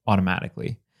harder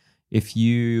automatically. If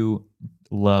you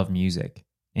love music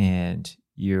and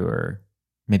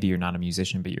maybe you're not a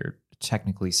musician, but you're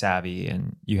technically savvy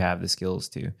and you have the skills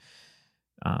to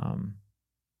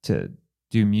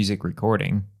do music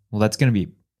recording, well, that's going to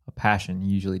be a passion.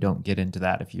 You usually don't get into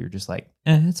that if you're just like,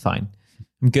 it's fine.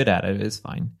 I'm good at it. It's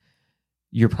fine.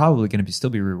 You're probably going to still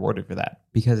be rewarded for that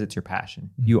because it's your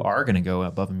passion. You are going to go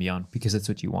above and beyond because it's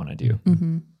what you want to do.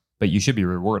 But you should be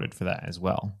rewarded for that as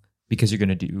well, because you're going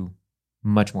to do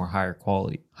much more high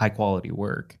quality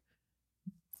work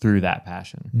through that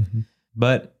passion.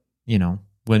 But,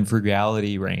 when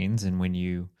frugality reigns and when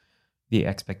the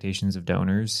expectations of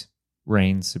donors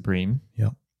reign supreme,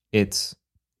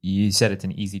 you said it's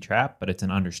an easy trap, but it's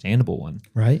an understandable one.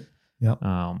 Right. Yep.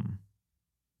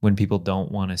 When people don't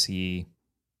want to see,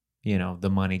 the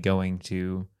money going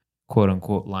to quote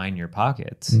unquote line your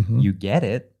pockets, you get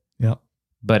it. Yep.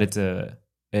 But to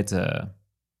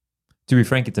be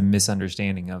frank, it's a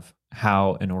misunderstanding of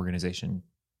how an organization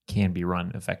can be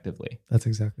run effectively. That's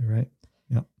exactly right.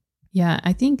 Yep. Yeah.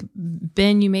 I think,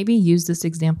 Ben, you maybe used this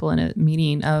example in a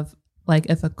meeting of like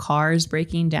if a car is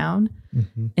breaking down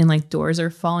and like doors are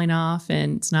falling off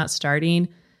and it's not starting,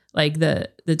 like the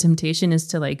temptation is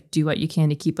to like do what you can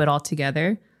to keep it all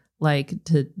together, like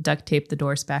to duct tape the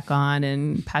doors back on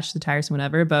and patch the tires and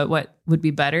whatever. But what would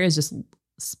be better is just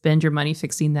spend your money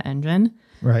fixing the engine.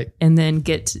 Right. And then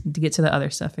get to the other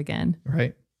stuff again.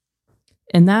 Right.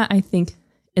 And that, I think,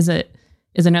 is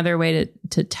another way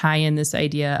to tie in this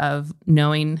idea of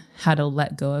knowing how to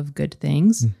let go of good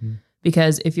things.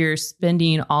 Because if you're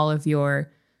spending all of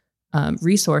your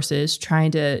resources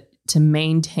trying to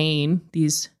maintain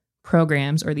these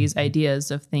programs or these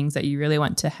ideas of things that you really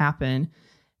want to happen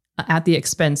at the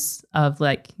expense of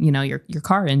like, your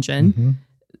car engine,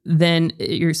 then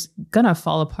you're going to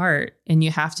fall apart, and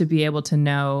you have to be able to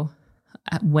know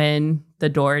when the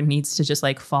door needs to just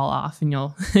like fall off and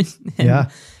you'll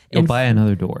buy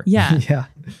another door. Yeah. Yeah.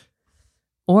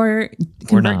 Or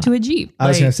convert to a Jeep. I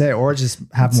was going to say, or just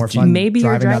have more fun maybe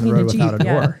driving down the road a Jeep, without a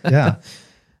door. Yeah.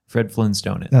 Fred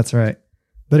Flintstone it. That's right.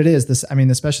 But it is this, I mean,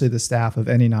 especially the staff of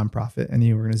any nonprofit,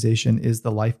 any organization is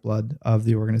the lifeblood of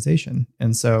the organization.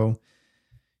 And so,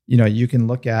 you can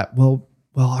look at, well,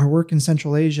 our work in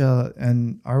Central Asia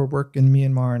and our work in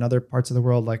Myanmar and other parts of the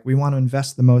world, like we want to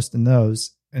invest the most in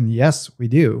those. And yes, we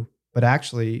do. But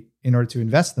actually, in order to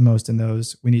invest the most in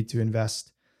those, we need to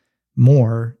invest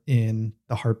more in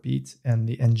the heartbeat and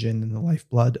the engine and the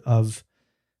lifeblood of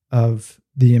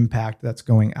the impact that's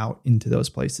going out into those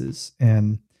places.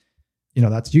 And,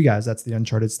 that's you guys, that's the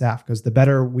Uncharted staff, because the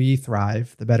better we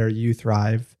thrive, the better you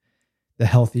thrive, the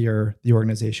healthier the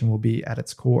organization will be at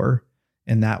its core.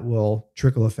 and that will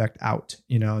trickle effect out,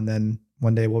 and then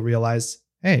one day we'll realize,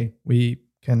 hey, we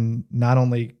can not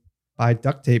only buy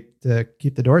duct tape to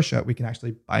keep the door shut, we can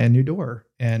actually buy a new door.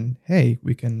 And hey,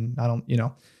 we can not only,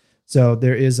 so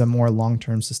there is a more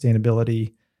long-term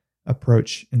sustainability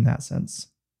approach in that sense.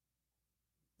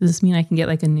 Does this mean I can get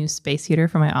like a new space heater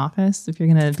for my office if you're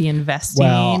going to be investing?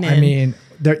 Well, I mean,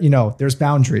 there, there's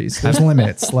boundaries, there's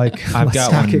limits. Like, let's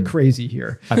not get crazy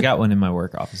here. I've got one in my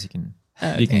work office. You can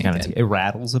kind of, it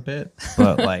rattles a bit,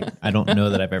 but like, I don't know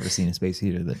that I've ever seen a space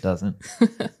heater that doesn't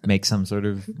make some sort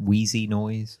of wheezy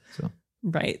noise. So,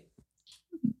 right.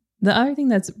 The other thing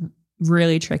that's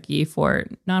really tricky for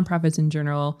nonprofits in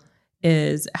general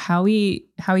is how we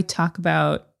talk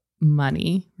about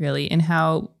money, really, and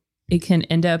how it can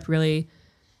end up really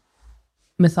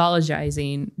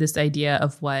mythologizing this idea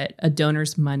of what a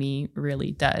donor's money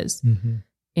really does. Mm-hmm.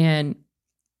 And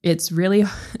it's really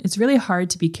hard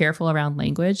to be careful around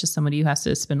language as somebody who has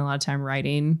to spend a lot of time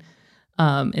writing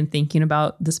and thinking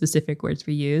about the specific words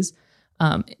we use.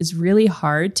 It's really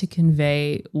hard to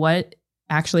convey what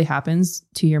actually happens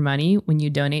to your money when you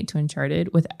donate to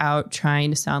Uncharted without trying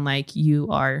to sound like you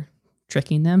are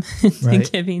tricking them into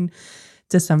giving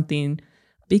to something.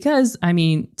 Because, I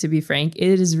mean, to be frank,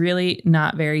 it is really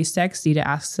not very sexy to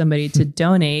ask somebody to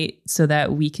donate so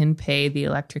that we can pay the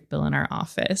electric bill in our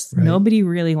office. Right. Nobody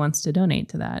really wants to donate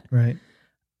to that. Right.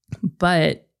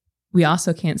 But we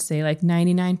also can't say like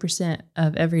 99%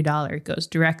 of every dollar goes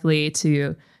directly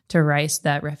to rice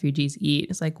that refugees eat.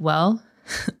 It's like, well,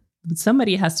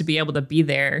 somebody has to be able to be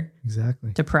there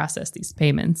to process these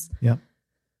payments. Yep.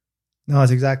 No,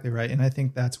 that's exactly right. And I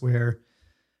think that's where,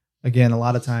 again, a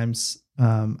lot of times,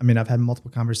 I've had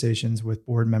multiple conversations with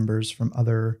board members from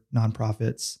other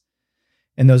nonprofits,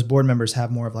 and those board members have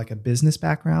more of like a business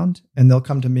background, and they'll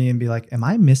come to me and be like, am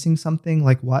I missing something?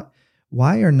 Like,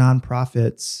 why are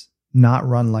nonprofits not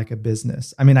run like a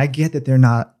business? I mean, I get that they're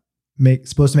not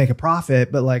supposed to make a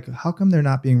profit, but like, how come they're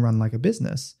not being run like a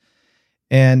business?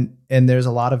 And there's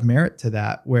a lot of merit to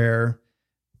that, where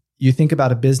you think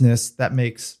about a business that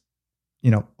makes,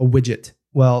 a widget.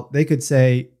 Well, they could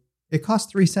say, it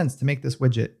costs 3 cents to make this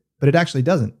widget, but it actually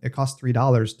doesn't. It costs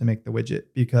 $3 to make the widget,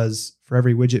 because for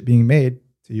every widget being made,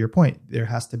 to your point, there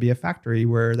has to be a factory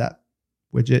where that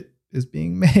widget is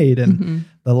being made, and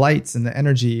the lights and the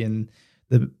energy and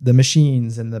the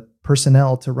machines and the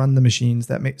personnel to run the machines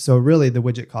that make. So really the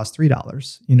widget costs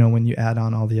 $3, when you add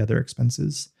on all the other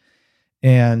expenses.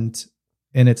 And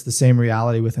it's the same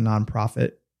reality with a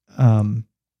nonprofit,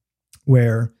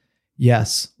 where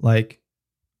yes, like,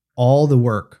 all the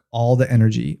work, all the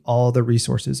energy, all the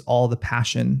resources, all the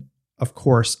passion, of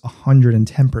course,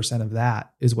 110% of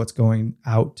that is what's going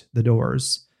out the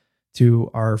doors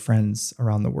to our friends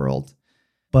around the world.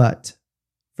 But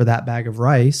for that bag of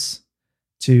rice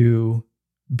to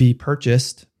be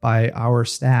purchased by our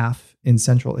staff in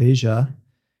Central Asia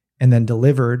and then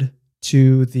delivered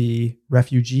to the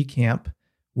refugee camp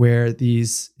where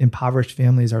these impoverished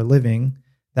families are living,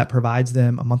 that provides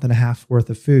them a month and a half worth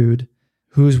of food,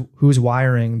 who's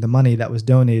wiring the money that was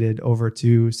donated over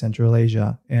to Central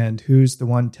Asia, and who's the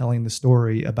one telling the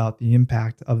story about the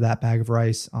impact of that bag of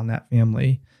rice on that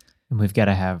family. And we've got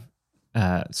to have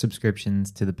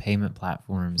subscriptions to the payment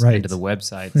platforms and to the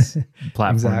websites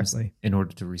platforms in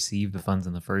order to receive the funds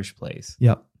in the first place.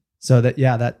 Yep. So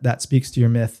that speaks to your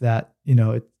myth that,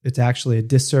 it's actually a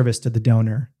disservice to the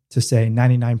donor to say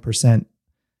 99%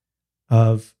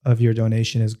 of your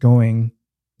donation is going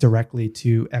directly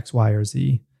to X, Y, or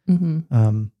Z.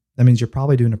 Mm-hmm. That means you're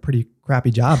probably doing a pretty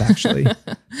crappy job, actually,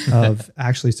 of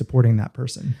actually supporting that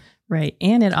person. Right.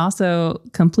 And it also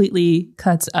completely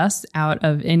cuts us out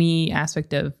of any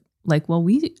aspect of like, well,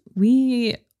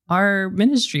 we are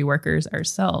ministry workers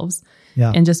ourselves.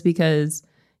 Yeah. And just because,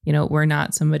 we're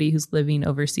not somebody who's living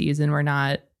overseas, and we're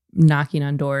not knocking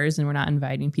on doors, and we're not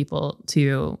inviting people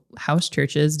to house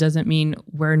churches, doesn't mean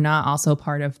we're not also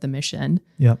part of the mission.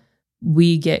 Yep.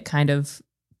 We get kind of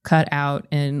cut out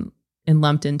and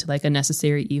lumped into like a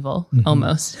necessary evil,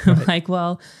 almost. Right. Like,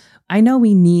 well, I know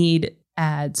we need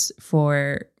ads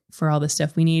for all this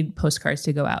stuff. We need postcards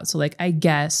to go out. So like, I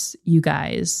guess you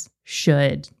guys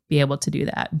should be able to do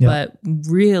that. Yep. But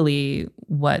really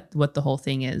what the whole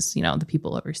thing is, the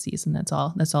people overseas, and that's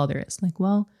all there is. Like,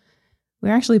 well,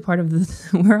 we're actually part of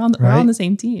we're on the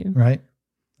same team. Right.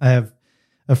 I have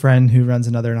a friend who runs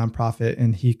another nonprofit,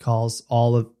 and he calls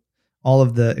all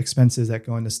of the expenses that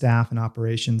go into staff and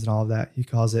operations and all of that, he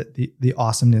calls it the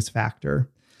awesomeness factor.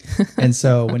 And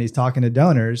so when he's talking to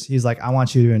donors, he's like, I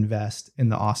want you to invest in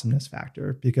the awesomeness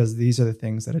factor, because these are the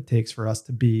things that it takes for us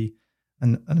to be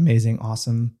an amazing,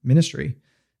 awesome ministry.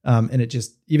 And it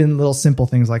just, even little simple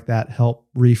things like that help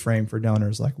reframe for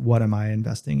donors. Like, what am I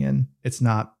investing in? It's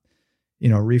not,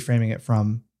 reframing it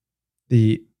from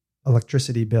the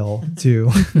electricity bill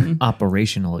to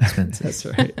operational expenses.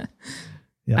 That's right.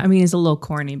 Yeah. I mean, it's a little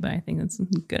corny, but I think that's a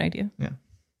good idea. Yeah.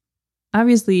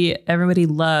 Obviously, everybody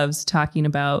loves talking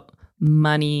about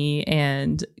money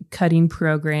and cutting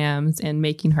programs and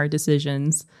making hard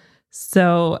decisions.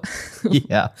 So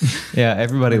yeah,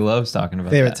 everybody loves talking about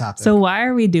favorite that. topic. So why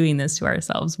are we doing this to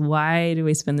ourselves? Why do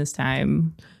we spend this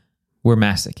time? We're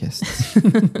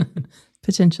masochists.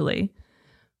 Potentially.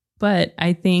 But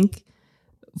I think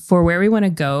for where we want to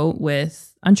go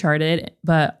with Uncharted,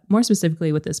 but more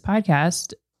specifically with this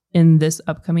podcast in this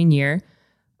upcoming year,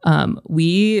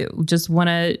 we just want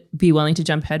to be willing to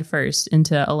jump headfirst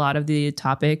into a lot of the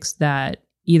topics that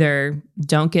either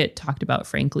don't get talked about,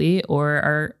 frankly, or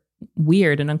are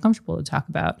weird and uncomfortable to talk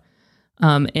about.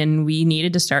 And we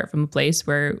needed to start from a place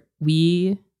where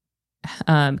we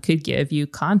could give you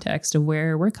context of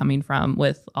where we're coming from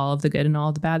with all of the good and all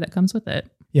of the bad that comes with it.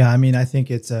 Yeah, I mean, I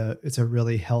think it's a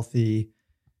really healthy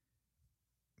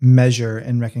measure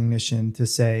and recognition to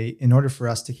say, in order for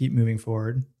us to keep moving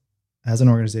forward as an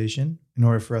organization, in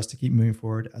order for us to keep moving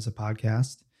forward as a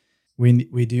podcast,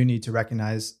 we do need to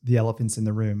recognize the elephants in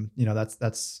the room.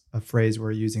 That's a phrase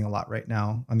we're using a lot right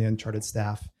now on the Uncharted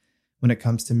staff when it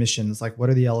comes to missions. Like, what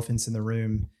are the elephants in the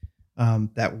room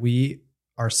that we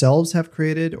ourselves have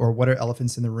created, or what are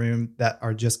elephants in the room that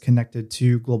are just connected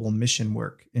to global mission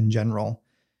work in general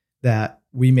that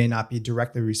we may not be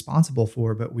directly responsible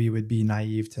for, but we would be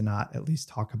naive to not at least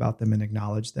talk about them and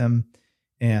acknowledge them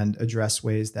and address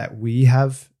ways that we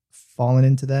have fallen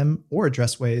into them, or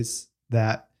address ways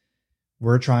that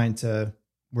we're trying to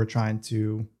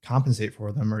compensate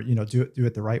for them, or do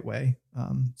it the right way.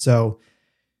 So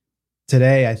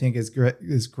today, I think is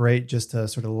great just to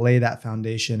sort of lay that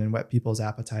foundation and whet people's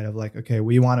appetite of like, okay,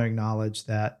 we want to acknowledge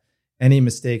that any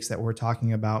mistakes that we're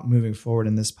talking about moving forward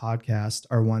in this podcast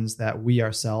are ones that we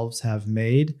ourselves have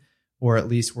made, or at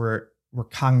least we're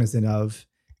cognizant of,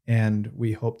 and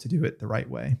we hope to do it the right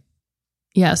way.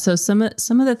 Yeah. So some of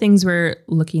the things we're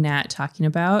looking at talking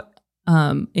about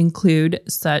include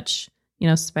such,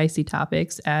 spicy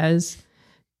topics as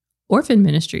orphan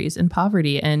ministries and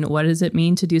poverty, and what does it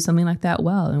mean to do something like that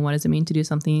well, and what does it mean to do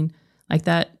something like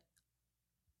that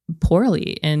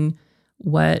poorly, and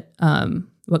what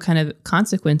kind of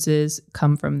consequences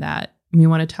come from that. We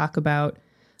want to talk about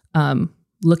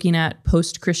looking at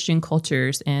post-Christian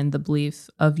cultures and the belief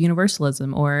of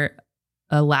universalism, or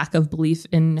a lack of belief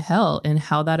in hell, and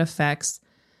how that affects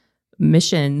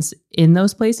missions in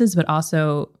those places, but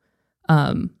also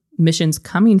missions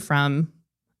coming from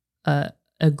a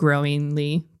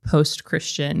growingly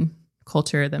post-Christian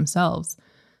culture themselves.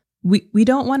 We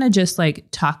don't want to just like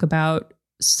talk about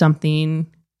something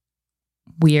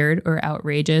weird or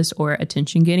outrageous or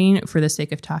attention getting for the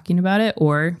sake of talking about it,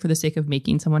 or for the sake of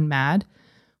making someone mad,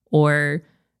 or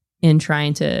in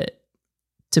trying to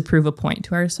prove a point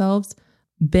to ourselves.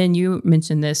 Ben, you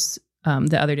mentioned this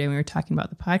the other day when we were talking about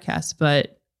the podcast,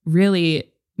 but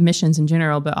really missions in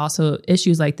general, but also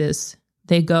issues like this,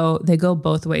 they go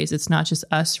both ways. It's not just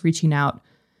us reaching out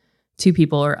to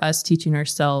people or us teaching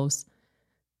ourselves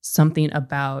something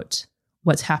about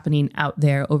what's happening out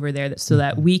there, over there, so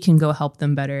that we can go help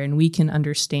them better and we can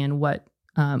understand what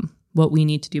we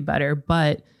need to do better.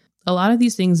 But a lot of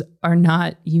these things are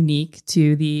not unique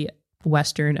to the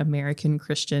Western American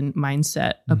Christian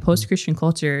mindset. A post-Christian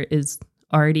culture is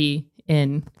already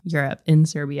in Europe, in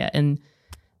Serbia, and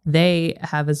they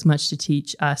have as much to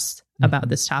teach us about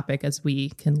this topic as we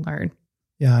can learn.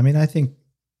 Yeah, I mean, I think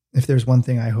if there's one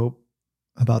thing I hope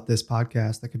about this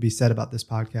podcast that could be said about this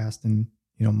podcast in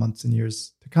months and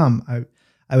years to come,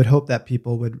 I would hope that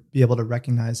people would be able to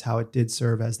recognize how it did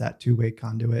serve as that two-way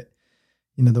conduit.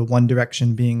 The one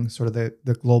direction being sort of the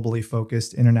globally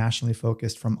focused, internationally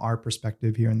focused from our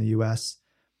perspective here in the US,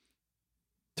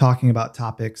 talking about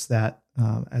topics that,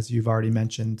 as you've already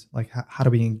mentioned, like how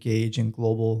do we engage in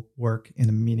global work in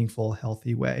a meaningful,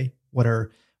 healthy way? What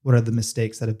are the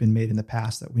mistakes that have been made in the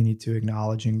past that we need to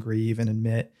acknowledge and grieve and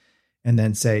admit, and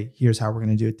then say, here's how we're going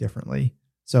to do it differently.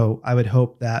 So I would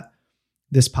hope that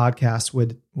this podcast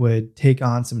would take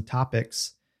on some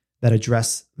topics that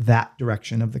address that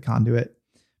direction of the conduit.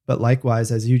 But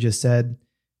likewise, as you just said,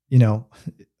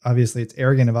 obviously it's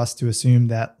arrogant of us to assume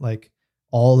that like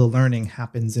all the learning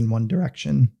happens in one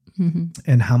direction,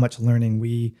 and how much learning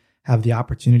we have the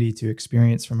opportunity to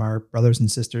experience from our brothers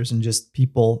and sisters and just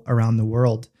people around the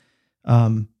world.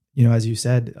 As you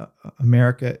said,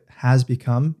 America has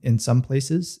become in some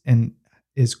places, and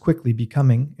is quickly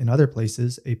becoming in other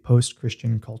places, a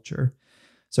post-Christian culture.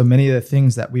 So many of the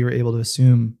things that we were able to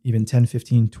assume even 10,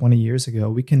 15, 20 years ago,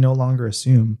 we can no longer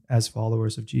assume as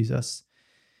followers of Jesus.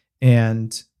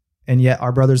 And yet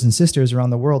our brothers and sisters around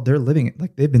the world, they're living it,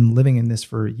 like they've been living in this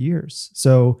for years.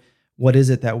 So what is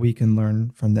it that we can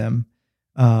learn from them?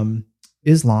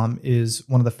 Islam is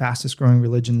one of the fastest growing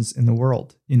religions in the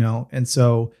world, and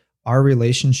so our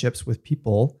relationships with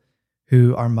people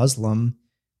who are Muslim,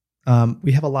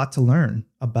 we have a lot to learn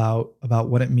about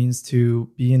what it means to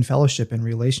be in fellowship and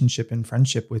relationship and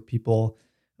friendship with people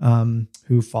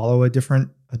who follow a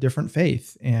different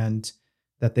faith, and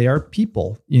that they are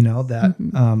people,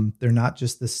 that they're not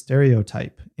just the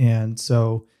stereotype. And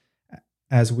so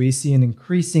as we see an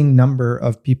increasing number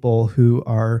of people who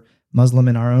are Muslim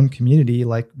in our own community,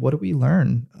 like what do we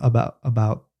learn about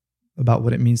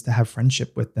what it means to have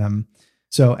friendship with them?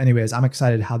 So anyways, I'm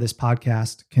excited how this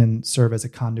podcast can serve as a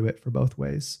conduit for both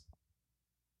ways.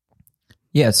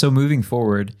 Yeah. So moving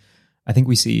forward, I think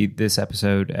we see this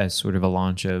episode as sort of a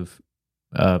launch of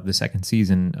the second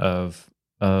season of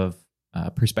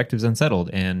Perspectives Unsettled.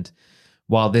 And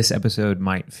while this episode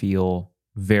might feel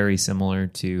very similar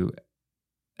to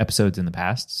episodes in the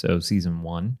past, so season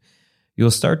 1,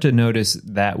 you'll start to notice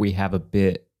that we have a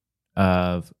bit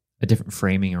of a different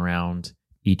framing around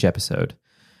each episode.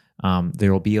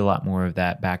 There will be a lot more of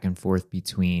that back and forth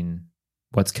between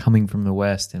what's coming from the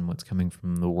West and what's coming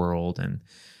from the world. And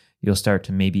you'll start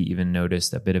to maybe even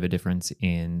notice a bit of a difference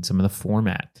in some of the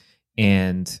format.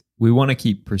 And we want to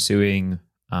keep pursuing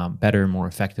better, more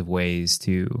effective ways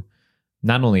to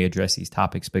not only address these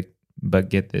topics, but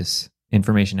get this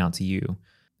information out to you.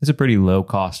 It's a pretty low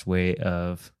cost way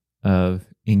of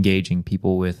engaging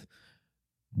people with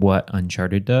what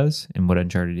Uncharted does and what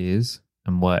Uncharted is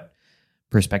and what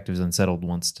Perspectives Unsettled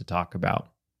wants to talk about.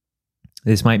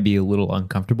 This might be a little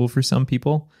uncomfortable for some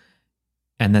people,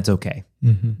 and that's okay.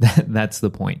 Mm-hmm. That's the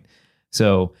point.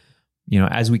 So,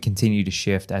 as we continue to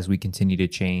shift, as we continue to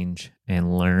change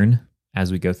and learn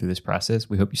as we go through this process,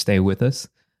 we hope you stay with us.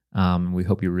 We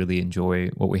hope you really enjoy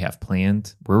what we have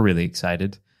planned. We're really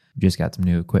excited. We just got some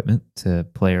new equipment to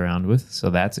play around with, so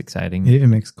that's exciting. It even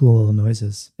makes cool little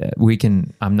noises.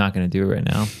 I'm not going to do it right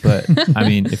now, but I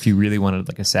mean, if you really wanted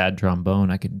like a sad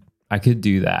trombone, I could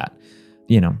do that.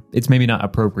 It's maybe not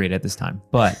appropriate at this time,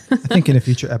 but I think in a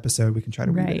future episode we can try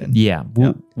to weave it in. Yeah,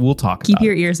 we'll talk. Keep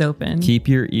your ears open. Keep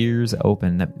your ears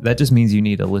open. That just means you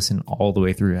need to listen all the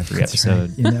way through every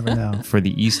episode. Right. You never know. For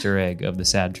the Easter egg of the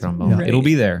sad trombone. Yeah. Right. It'll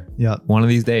be there. Yeah. One of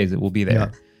these days it will be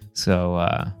there. Yeah.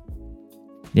 So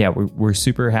we're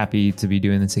super happy to be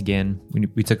doing this again.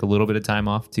 We took a little bit of time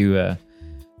off to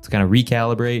kind of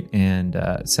recalibrate and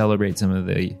celebrate some of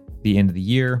the end of the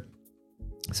year.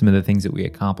 Some of the things that we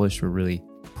accomplished. We're really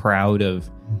proud of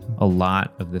a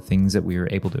lot of the things that we were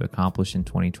able to accomplish in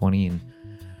 2020, and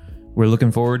we're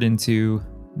looking forward into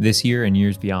this year and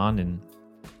years beyond,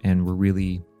 and we're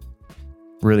really,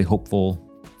 really hopeful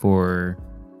for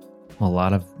a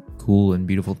lot of cool and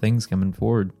beautiful things coming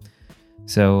forward.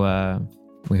 So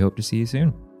we hope to see you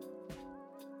soon.